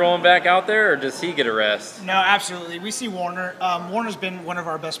Werner rolling back out there, or does he get a rest? No, absolutely. We see Werner. Warner's been one of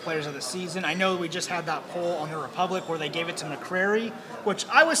our best players of the season. I know we just had that poll on the Republic where they gave it to McCrary, which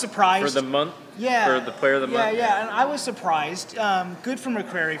I was surprised. For the month? Yeah. For the player of the month? Yeah, and I was surprised. Good for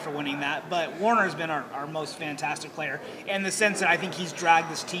McCrary for winning that, but Warner's been our most fantastic player in the sense that I think he's dragged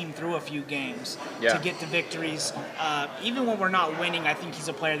this team through a few games to get to victories. Even when we're not winning, I think he's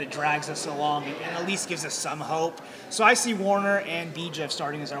a player that drags us along and at least gives us some hope. So I see Warner and Bijev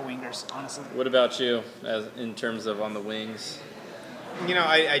starting as our wingers, honestly. What about you, as in terms of on the wings? You know,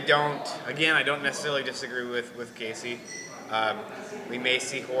 I don't necessarily disagree with Casey. We may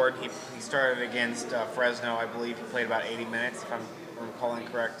see Horde. He started against Fresno, I believe. He played about 80 minutes, if I'm recalling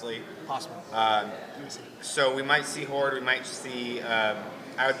correctly. Possible. So we might see Horde. We might see. I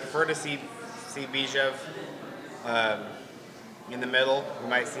would prefer to see Bijev in the middle. We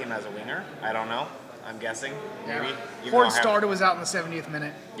might see him as a winger. I don't know. I'm guessing. Maybe. Horde starter was out in the 70th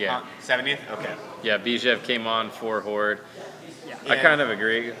minute. Yeah. 70th? Okay. Yeah, Bijev came on for Horde. Yeah. I kind of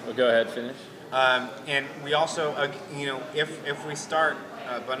agree. Well, go ahead, finish. And we also, if we start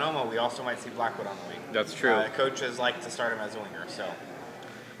Bonomo, we also might see Blackwood on the wing. That's true. Coaches like to start him as a winger, so.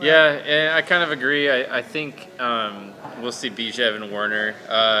 Yeah, and I kind of agree. I think we'll see Bijev and Werner.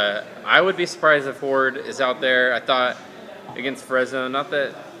 I would be surprised if Horde is out there. I thought against Fresno, not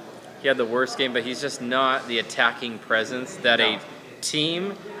that he had the worst game, but he's just not the attacking presence that a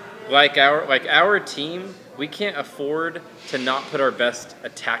team like our team. We can't afford to not put our best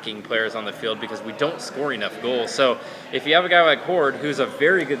attacking players on the field because we don't score enough goals. So if you have a guy like Horde, who's a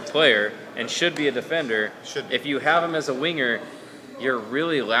very good player and should be a defender, if you have him as a winger, you're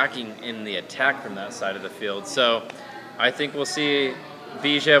really lacking in the attack from that side of the field. So I think we'll see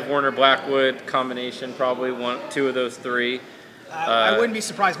Bijev, Werner, Blackwood combination, probably two of those three. I wouldn't be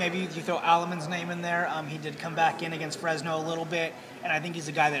surprised. Maybe you throw Alleman's name in there. He did come back in against Fresno a little bit, and I think he's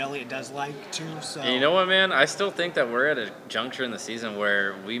a guy that Elliott does like too. So and you know what, man? I still think that we're at a juncture in the season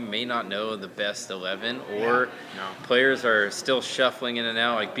where we may not know the best 11, or players are still shuffling in and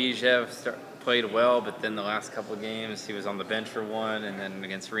out. Like Bijev played well, but then the last couple of games he was on the bench for one, and then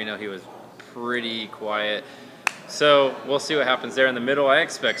against Reno he was pretty quiet. So we'll see what happens there. In the middle, I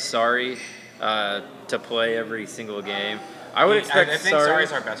expect Sarri to play every single game. I would expect I think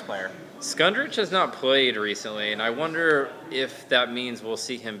Sarri's our best player. Skundrich has not played recently, and I wonder if that means we'll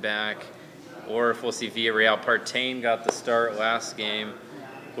see him back or if we'll see Villarreal. Partain got the start last game.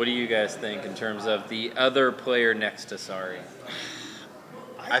 What do you guys think in terms of the other player next to Sarri?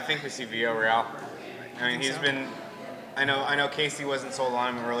 I think we see Villarreal. I mean, he's been. I know Casey wasn't sold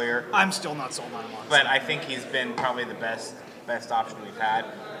on him earlier. I'm still not sold on him, honestly. But I think he's been probably the best option we've had.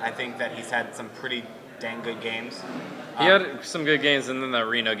 I think that he's had some pretty dang good games. He had some good games, and then that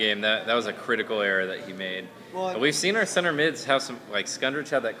Reno game, that was a critical error that he made. Well, we've seen our center mids have some, like Skundrich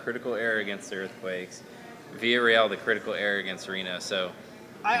had that critical error against the Earthquakes. Villarreal, the critical error against Reno. So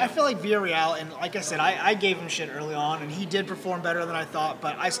I feel like Villarreal, and like I said, I gave him shit early on, and he did perform better than I thought,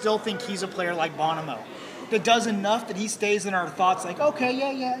 but I still think he's a player like Bonomo that does enough that he stays in our thoughts like, okay,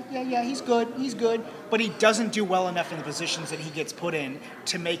 yeah, he's good, but he doesn't do well enough in the positions that he gets put in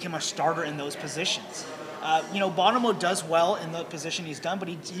to make him a starter in those positions. Bonomo does well in the position he's done, but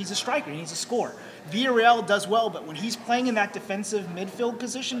he's a striker. He needs to score. Villarreal does well, but when he's playing in that defensive midfield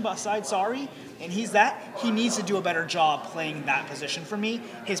position beside Sarri, and he needs to do a better job playing that position for me.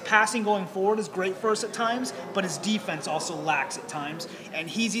 His passing going forward is great for us at times, but his defense also lacks at times. And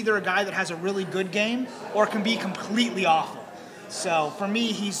he's either a guy that has a really good game or can be completely awful. So for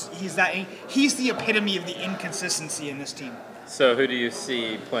me, he's the epitome of the inconsistency in this team. So who do you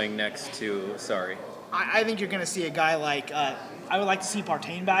see playing next to Sarri? I think you're going to see a guy like, I would like to see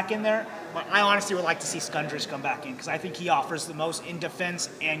Partain back in there, but I honestly would like to see Skundrich come back in because I think he offers the most in defense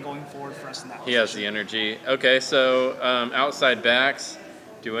and going forward for us in that position. He has the energy. Okay, so outside backs,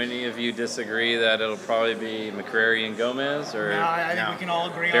 do any of you disagree that it'll probably be McCrary and Gomez? Or no, I think we can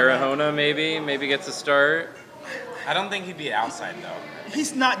all agree on Barahona maybe gets a start? I don't think he'd be outside, though.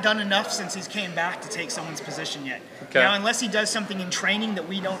 He's not done enough since he's came back to take someone's position yet. Okay. Now, unless he does something in training that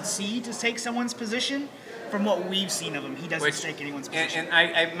we don't see to take someone's position, from what we've seen of him, he doesn't take anyone's position.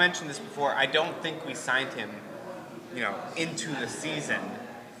 And I've mentioned this before. I don't think we signed him, into the season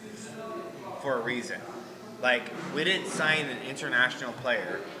for a reason. Like, we didn't sign an international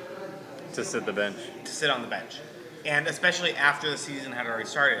player to sit the bench. To sit on the bench. And especially after the season had already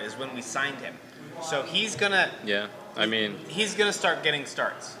started is when we signed him. So he's gonna. Yeah, he's gonna start getting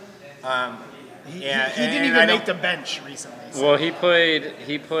starts. He didn't even make the bench recently. So. Well, he played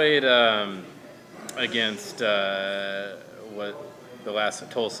against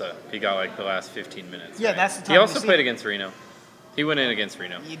Tulsa. He got like the last 15 minutes. Yeah, right? That's the time. He also played against Reno. He went in against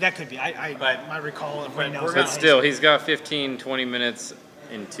Reno. Yeah, that could be. I recall of Reno. But still, he's got 15, 20 minutes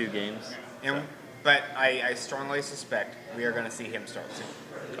in 2 games. But I strongly suspect we are going to see him start soon.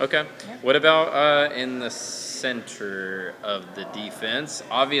 Okay. What about in the center of the defense?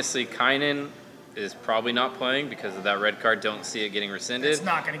 Obviously, Kynan is probably not playing because of that red card. Don't see it getting rescinded. It's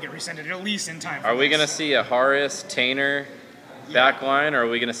not going to get rescinded, at least in time. Are we going to see a Harris, Tainter back line, or are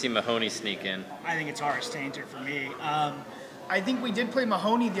we going to see Mahoney sneak in? I think it's Harris, Tainter for me. I think we did play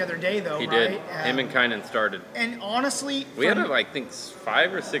Mahoney the other day, though, He right? did. Him and Kynan started. And honestly... We had, I think,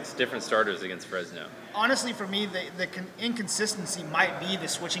 5 or 6 different starters against Fresno. Honestly, for me, the inconsistency might be the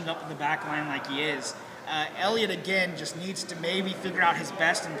switching up in the back line like he is. Elliott, again, just needs to maybe figure out his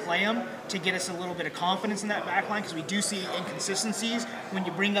best and play him to get us a little bit of confidence in that back line, because we do see inconsistencies. When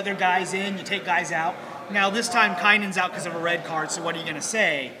you bring other guys in, you take guys out. Now, this time, Kynan's out because of a red card, so what are you going to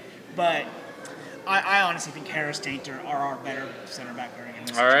say? But I honestly think Harris, Tainter are our better center back pairing in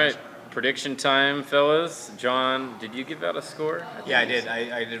this All situation. right. Prediction time, fellas. John, did you give out a score? I did.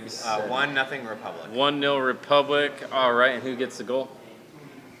 I did 1-0 Republic. 1-0 Republic. All right, and who gets the goal?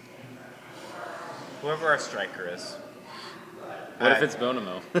 Whoever our striker is. What if it's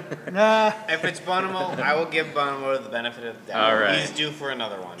Bonamo? If it's Bonamo, I will give Bonamo the benefit of the doubt. All right. He's due for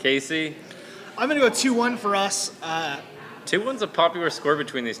another one. Casey? I'm going to go 2-1 for us. 2-1's a popular score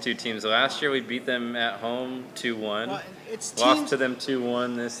between these two teams. Last year we beat them at home 2-1. Lost to them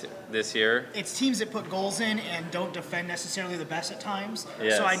 2-1 this year. It's teams that put goals in and don't defend necessarily the best at times.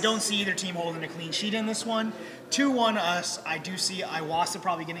 Yes. So I don't see either team holding a clean sheet in this one. 2-1 us. I do see Iwasa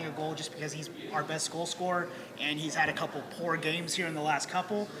probably getting a goal just because he's our best goal scorer and he's had a couple poor games here in the last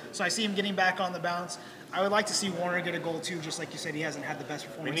couple. So I see him getting back on the bounce. I would like to see Warner get a goal too, just like you said, he hasn't had the best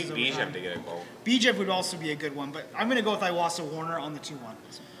performances. We need Bijev to get a goal. Bijev would also be a good one, but I'm going to go with Iwasa Warner on the 2-1.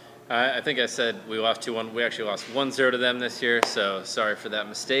 I think I said we lost 2-1. We actually lost 1-0 to them this year, so sorry for that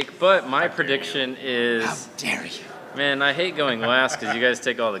mistake. But my prediction is... How dare you? Man, I hate going last because you guys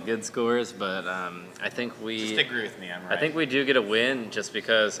take all the good scores, but I think we... Just agree with me, I'm right. I think we do get a win just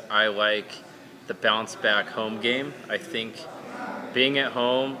because I like the bounce back home game. I think being at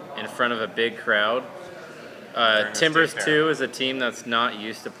home in front of a big crowd... Timbers, too, is a team that's not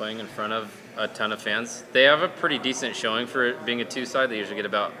used to playing in front of a ton of fans. They have a pretty decent showing for it being a 2-side. They usually get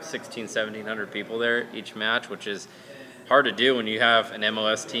about 1,700 people there each match, which is hard to do when you have an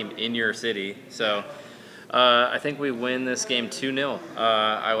MLS team in your city. So I think we win this game 2-0.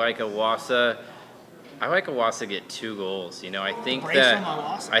 I like Iwasa. I like Iwasa get 2 goals. You know, I think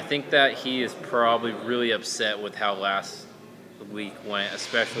that he is probably really upset with how last week went,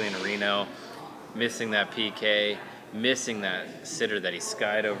 especially in Reno. Missing that PK, missing that sitter that he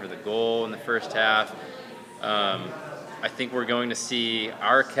skied over the goal in the first half. I think we're going to see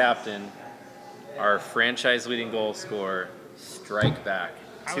our captain, our franchise-leading goal scorer, strike back.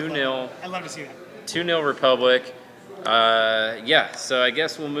 2-0. I'd love to see that. 2-0 Republic. So I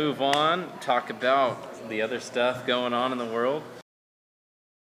guess we'll move on, talk about the other stuff going on in the world.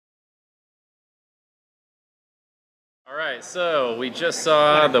 All right, so we just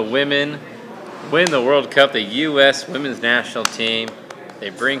saw the women win the World Cup, the U.S. women's national team. They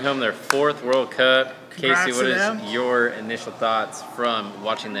bring home their 4th World Cup. Casey, what is your initial thoughts from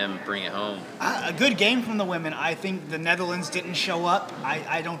watching them bring it home? A good game from the women. I think the Netherlands didn't show up.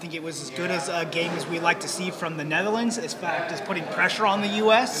 I don't think it was as good as a game as we like to see from the Netherlands, as fact as putting pressure on the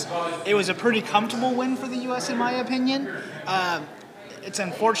U.S. It was a pretty comfortable win for the U.S. in my opinion. It's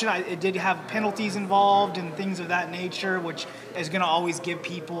unfortunate. It did have penalties involved and things of that nature, which is going to always give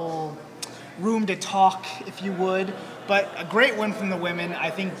people room to talk, if you would. But a great win from the women. I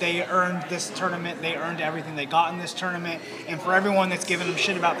think they earned this tournament. They earned everything they got in this tournament. And for everyone that's giving them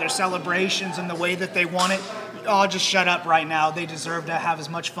shit about their celebrations and the way that they won it, all just shut up right now. They deserve to have as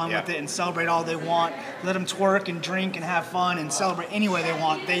much fun with it and celebrate all they want. Let them twerk and drink and have fun and celebrate any way they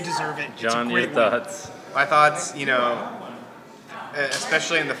want. They deserve it. John, your thoughts? My thoughts,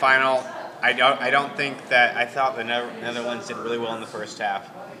 especially in the final, I thought the Netherlands did really well in the first half.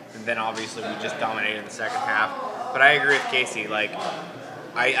 And then obviously we just dominated in the second half. But I agree with Casey.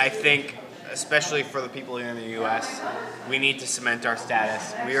 I think, especially for the people here in the U.S., we need to cement our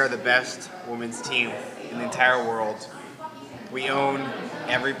status. We are the best women's team in the entire world. We own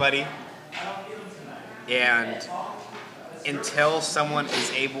everybody. And until someone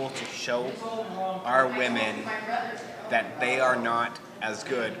is able to show our women that they are not as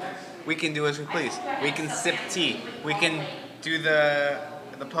good, we can do as we please. We can sip tea. We can do the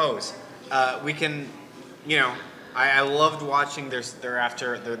pose. we can, you know, I loved watching their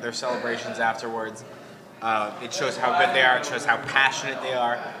celebrations afterwards. It shows how good they are. It shows how passionate they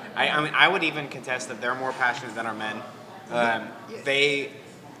are. I mean, I would even contest that they're more passionate than our men. They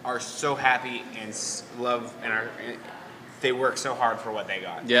are so happy and love and they work so hard for what they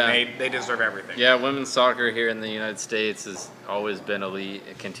got. Yeah. They deserve everything. Yeah, women's soccer here in the United States has always been elite.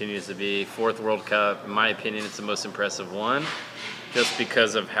 It continues to be. Fourth World Cup, in my opinion, it's the most impressive one, just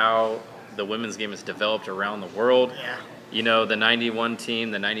because of how the women's game has developed around the world. Yeah. You know, the 91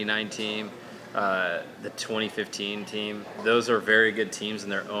 team, the 99 team, the 2015 team, those are very good teams in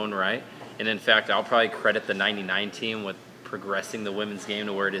their own right. And in fact, I'll probably credit the 99 team with progressing the women's game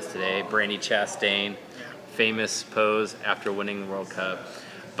to where it is today. Brandi Chastain, famous pose after winning the World Cup.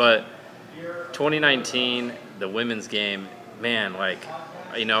 But 2019, the women's game, man, like,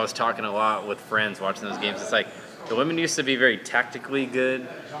 you know, I was talking a lot with friends watching those games. It's like the women used to be very tactically good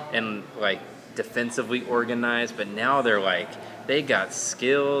and like defensively organized, but now they're like, they got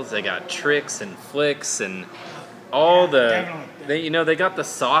skills, they got tricks and flicks and all they got the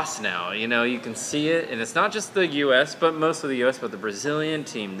sauce now. You know, you can see it, and it's not just the U.S., but most of the U.S., but the Brazilian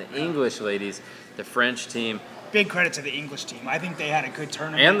team, the English ladies, the French team. Big credit to the English team. I think they had a good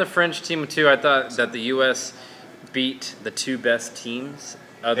tournament. And the French team, too. I thought that the U.S. beat the two best teams.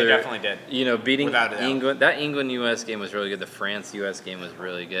 They definitely did. You know, beating Without a doubt. England. That England-U.S. game was really good. The France-U.S. game was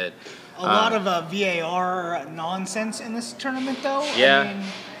really good. A lot of VAR nonsense in this tournament, though. Yeah. I mean,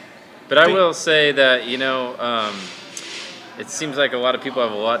 But I will say that, you know, it seems like a lot of people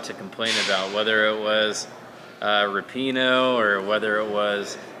have a lot to complain about, whether it was Rapinoe or whether it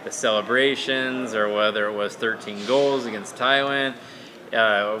was the celebrations or whether it was 13 goals against Thailand,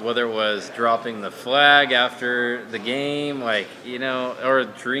 whether it was dropping the flag after the game, like, you know, or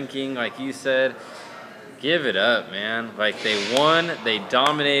drinking, like you said. Give it up, man. Like, they won, they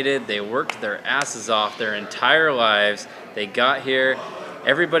dominated, they worked their asses off their entire lives. They got here.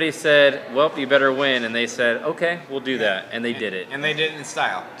 Everybody said, well, you better win. And they said, okay, we'll do that. And they did it. And they did it in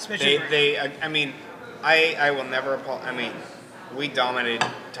style. Especially I mean, I will never apologize. I mean, we dominated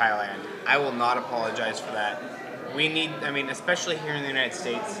Thailand. I will not apologize for that. We need, I mean, especially here in the United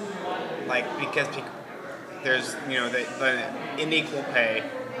States, like, because there's, you know, the unequal pay.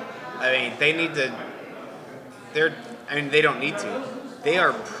 I mean, they need to, they don't need to. They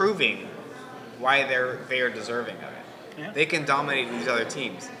are proving why they are deserving of it. Yeah. They can dominate these other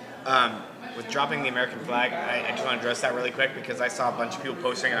teams. With dropping the American flag, I just want to address that really quick because I saw a bunch of people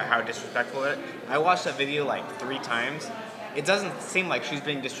posting on how disrespectful it is. I watched that video like 3 times. It doesn't seem like she's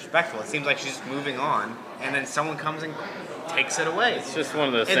being disrespectful. It seems like she's moving on, and then someone comes and takes it away. It's just one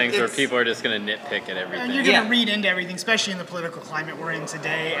of those things where people are just going to nitpick at everything. And you're going to read into everything, especially in the political climate we're in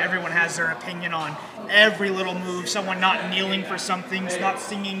today. Everyone has their opinion on every little move. Someone not kneeling for something, not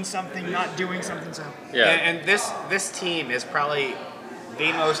singing something, not doing something. So Yeah. And this team is probably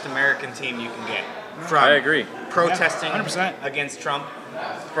the most American team you can get. From I agree. Protesting 100%. against Trump,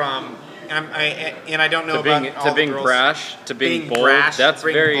 from and I don't know about being brash, to being bold. brash, That's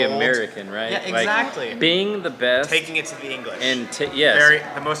being very bold. American, right? Yeah, exactly. Like, being the best taking it to the English. and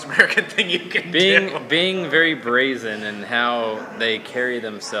yes, the most American thing you can do. being very brazen in how they carry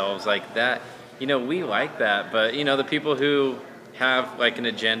themselves, like that. You know, we like that, but you know, the people who have like an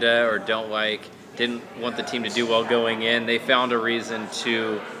agenda or didn't want the team to do well going in, they found a reason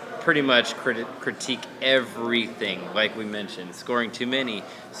to pretty much critique everything, like we mentioned. Scoring too many,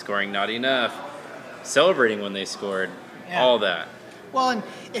 scoring not enough, celebrating when they scored, all that. Well, and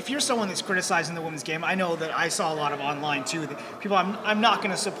if you're someone that's criticizing the women's game, I know that I saw a lot of online too. That people, I'm not going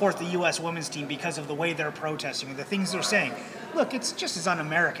to support the U.S. women's team because of the way they're protesting and the things they're saying. Look, it's just as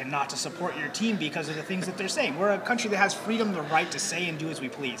un-American not to support your team because of the things that they're saying. We're a country that has freedom, the right to say and do as we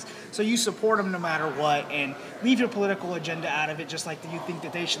please. So you support them no matter what, and leave your political agenda out of it, just like you think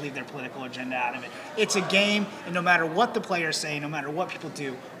that they should leave their political agenda out of it. It's a game, and no matter what the players say, no matter what people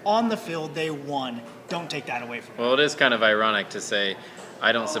do, on the field they won. Don't take that away from them. Well, it is kind of ironic to say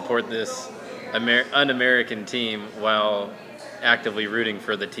I don't support this un-American team while actively rooting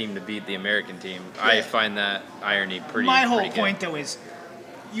for the team to beat the American team. Yeah. I find that irony pretty My whole good. point, though, is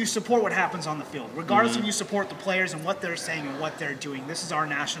you support what happens on the field. Regardless if you support the players and what they're saying and what they're doing, this is our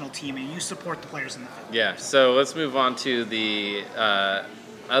national team, and you support the players in the field. Yeah, so let's move on to the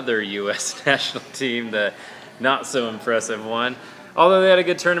other U.S. national team, the not-so-impressive one. Although they had a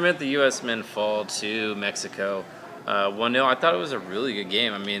good tournament, the U.S. men fall to Mexico 1-0. I thought it was a really good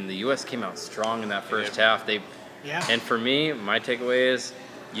game. I mean, the U.S. came out strong in that first half. And for me, my takeaway is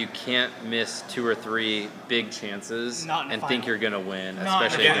you can't miss 2 or 3 big chances Not in a and final. think you're going to win, Not in a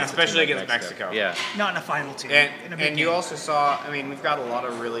especially final. against, Especially a team against like Mexico. Yeah. Not in a final two. in a big And you game. also saw, I mean, we've got a lot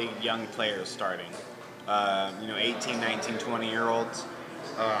of really young players starting. 18, 19, 20-year-olds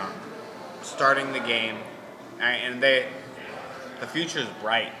starting the game. And the future's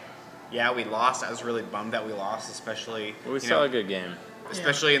bright. Yeah, we lost. I was really bummed that we lost, especially. We saw a good game.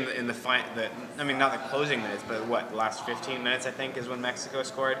 Especially in the I mean, not the closing minutes, but the last 15 minutes, I think, is when Mexico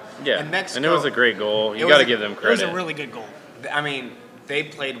scored. Yeah, and Mexico, and it was a great goal. You it got to was a- give them It was credit. a really good goal. I mean, they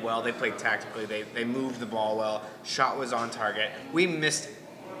played well. They played tactically. They moved the ball well. Shot was on target. We missed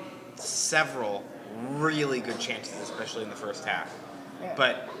several really good chances, especially in the first half. Yeah.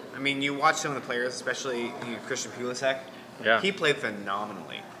 But, I mean, you watch some of the players, especially Christian Pulisic. Yeah. He played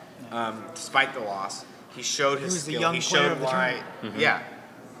phenomenally, despite the loss. He showed his was the skill. young He player showed of the why. tournament.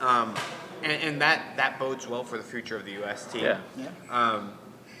 Yeah. And that bodes well for the future of the U.S. team. Yeah. Yeah.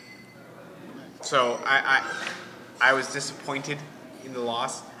 So I was disappointed in the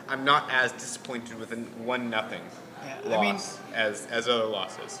loss. I'm not as disappointed with a 1-0 Yeah, I mean- loss as other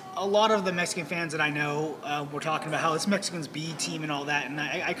losses. A lot of the Mexican fans that I know were talking about how it's Mexican's B team and all that, and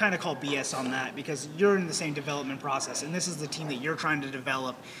I kind of call BS on that because you're in the same development process, and this is the team that you're trying to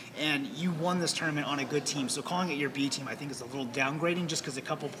develop, and you won this tournament on a good team. So calling it your B team, I think, is a little downgrading just because a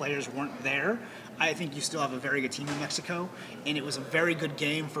couple players weren't there. I think you still have a very good team in Mexico, and it was a very good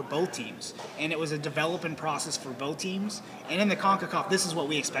game for both teams, and it was a development process for both teams. And in the CONCACAF, this is what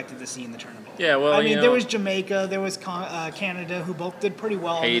we expected to see in the tournament. Yeah, well, I you mean, know- there was Jamaica, there was Canada, who both did pretty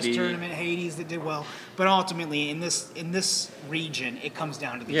well in Haiti. this tournament. Hades that did well, but ultimately in this region, it comes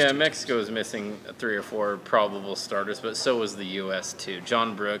down to these Yeah, two Mexico is missing 3 or 4 probable starters, but so was the U.S. too.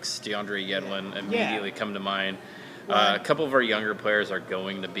 John Brooks, DeAndre Yedlin immediately come to mind. Well, A couple of our younger players are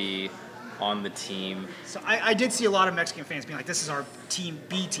going to be on the team. teams. So I did see a lot of Mexican fans being like, "This is our team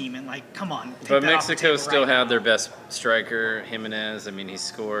B team," and like, come on. Take But that off the Mexico table still right had now. their best striker, Jimenez. I mean, he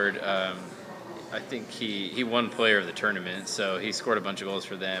scored. I think he won player of the tournament, so he scored a bunch of goals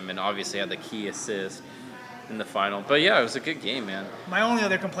for them, and obviously had the key assist in the final. But yeah, it was a good game, man. My only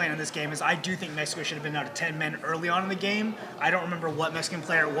other complaint on this game is I do think Mexico should have been out of 10 men early on in the game. I don't remember what Mexican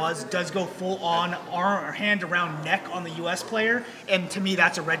player it was. Does go full on arm or hand around neck on the U.S. player, and to me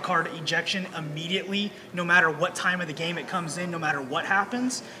that's a red card ejection immediately, no matter what time of the game it comes in, no matter what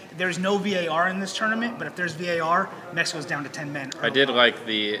happens. There's no VAR in this tournament, but if there's VAR, Mexico's down to 10 men early I did on. like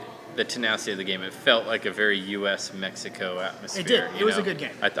the tenacity of the game. It felt like a very U.S.-Mexico atmosphere. It did. It you was a know? good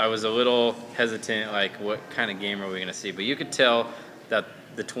game. I was a little hesitant, like what kind of game are we going to see? But you could tell that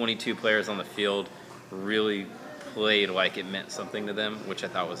the 22 players on the field really played like it meant something to them, which I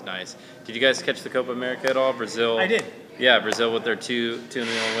thought was nice. Did you guys catch the Copa America at all? Brazil? I did. Yeah, Brazil with their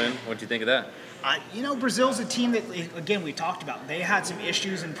 2-0 win. What did you think of that? Brazil's a team that, again, we talked about. They had some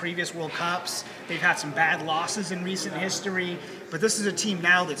issues in previous World Cups. They've had some bad losses in recent history. But this is a team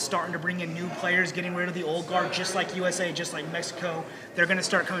now that's starting to bring in new players, getting rid of the old guard, just like USA, just like Mexico. They're going to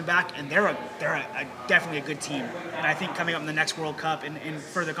start coming back, and they're definitely a good team. And I think coming up in the next World Cup and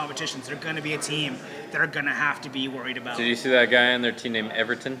further competitions, they're going to be a team that are going to have to be worried about. Did you see that guy on their team named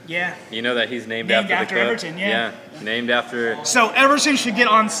Everton? Yeah. You know that he's named Named after after the club? Everton, yeah. Named after. So Everton should get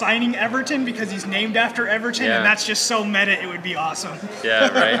on signing Everton because he's named after Everton, Yeah. and that's just so meta. It would be awesome. Yeah,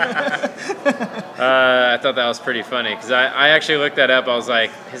 right. I thought that was pretty funny because I actually looked that up. I was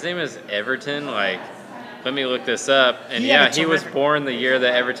like, his name is Everton. Like, let me look this up. And He had a he was terrific- born the year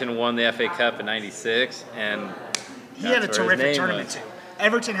that Everton won the FA Cup in '96, and He had a that's where his terrific name tournament was. too.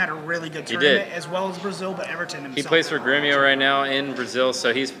 Everton had a really good He tournament did. as well as Brazil, but Everton himself. He plays for Grêmio right now in Brazil,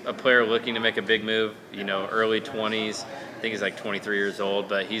 so he's a player looking to make a big move. You know, early 20s. I think he's like 23 years old,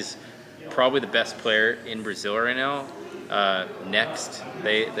 but he's probably the best player in Brazil right now. Next,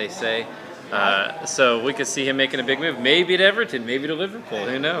 they say. So we could see him making a big move. Maybe to Everton, maybe to Liverpool.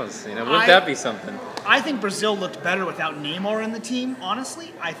 Who knows? You know, wouldn't that be something? I think Brazil looked better without Neymar in the team,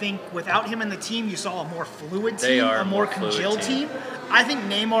 honestly. I think without him in the team, you saw a more fluid team, They are a a more more fluid congealed team. team. I think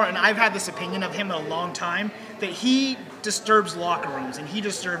Neymar, and I've had this opinion of him in a long time, that he disturbs locker rooms and he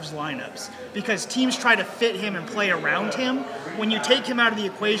disturbs lineups because teams try to fit him and play around him. When you take him out of the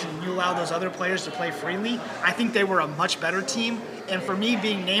equation and you allow those other players to play freely, I think they were a much better team. And for me,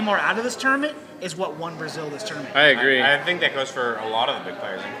 being Neymar out of this tournament is what won Brazil this tournament. I agree. I think that goes for a lot of the big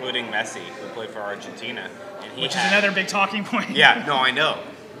players, including Messi, who played for Argentina. And he Which is had- another big talking point. Yeah, no, I know.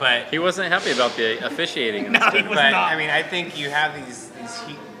 But He wasn't happy about the officiating in this No, he tournament. was But not. I mean, I think you have these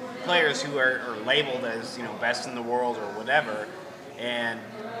players who are labeled as best in the world or whatever, and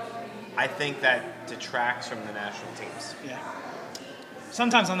I think that detracts from the national teams. Yeah.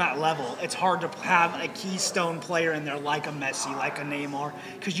 sometimes on that level, it's hard to have a keystone player in there like a Messi, like a Neymar,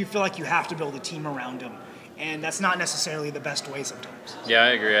 because you feel like you have to build a team around him. And that's not necessarily the best way sometimes. Yeah, I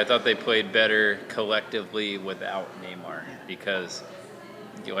agree. I thought they played better collectively without Neymar because,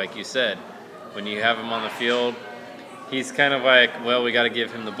 like you said, when you have him on the field, he's kind of like, well, we got to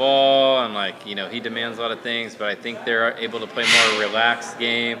give him the ball, and like, you know, he demands a lot of things, but I think they're able to play more relaxed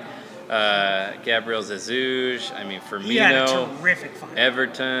game. Gabriel Jesus, I mean, He had a Firmino, terrific final.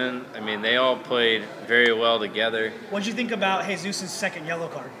 Everton, I mean, they all played very well together. What'd you think about Jesus' second yellow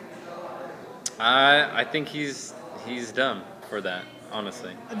card? I think he's dumb for that,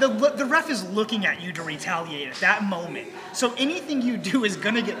 honestly. The ref is looking at you to retaliate at that moment. So anything you do is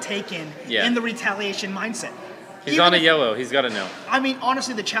going to get taken in the retaliation mindset. He's on a yellow. He's got to know. I mean,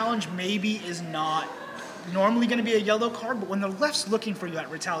 honestly, the challenge maybe is not normally going to be a yellow card, but when the ref's looking for you at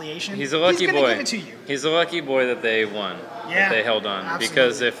retaliation, he's a lucky boy. Give it to you. He's a lucky boy that they won. Yeah, that they held on. Absolutely.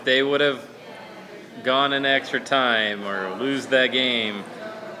 Because if they would have gone an extra time or lose that game,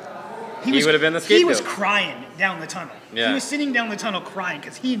 he would have been the scapegoat. He was crying down the tunnel. Yeah. He was sitting down the tunnel crying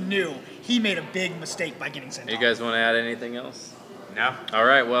because he knew he made a big mistake by getting sent off. You guys want to add anything else? No. All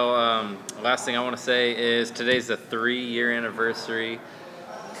right. Well, last thing I want to say is today's the 3-year anniversary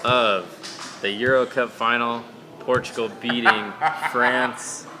of the Euro Cup final. Portugal beating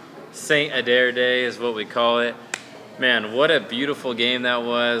France. Saint Adair Day is what we call it. Man, what a beautiful game that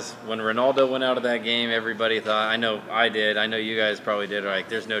was. When Ronaldo went out of that game, everybody thought, I know I did, I know you guys probably did, like,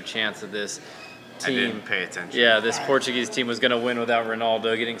 there's no chance of this team. I didn't pay attention. Yeah, this Portuguese team was going to win without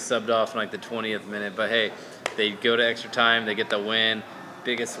Ronaldo getting subbed off in like the 20th minute. But hey, they go to extra time, they get the win.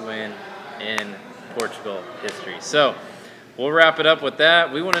 Biggest win in Portugal history. So we'll wrap it up with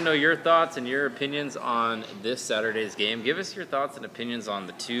that. We want to know your thoughts and your opinions on this Saturday's game. Give us your thoughts and opinions on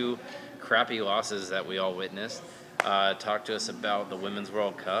the 2 crappy losses that we all witnessed. Talk to us about the Women's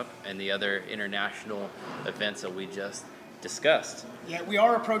World Cup and the other international events that we just discussed. Yeah, we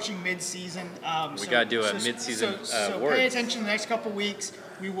are approaching mid-season. We got to do a mid-season So awards. pay attention the next couple weeks.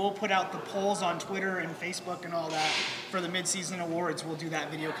 We will put out the polls on Twitter and Facebook and all that for the mid-season awards. We'll do that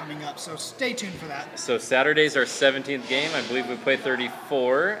video coming up, so stay tuned for that. So Saturday's our 17th game. I believe we play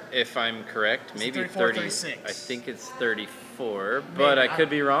 34, if I'm correct. Maybe 34, 30. 36. I think it's 34, but I could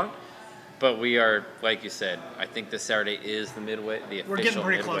be wrong. But we are, like you said, I think this Saturday is the midway, the official midway point. We're getting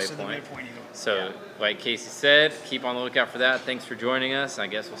pretty close to the midpoint. So, like Casey said, keep on the lookout for that. Thanks for joining us. I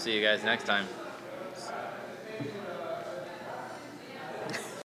guess we'll see you guys next time.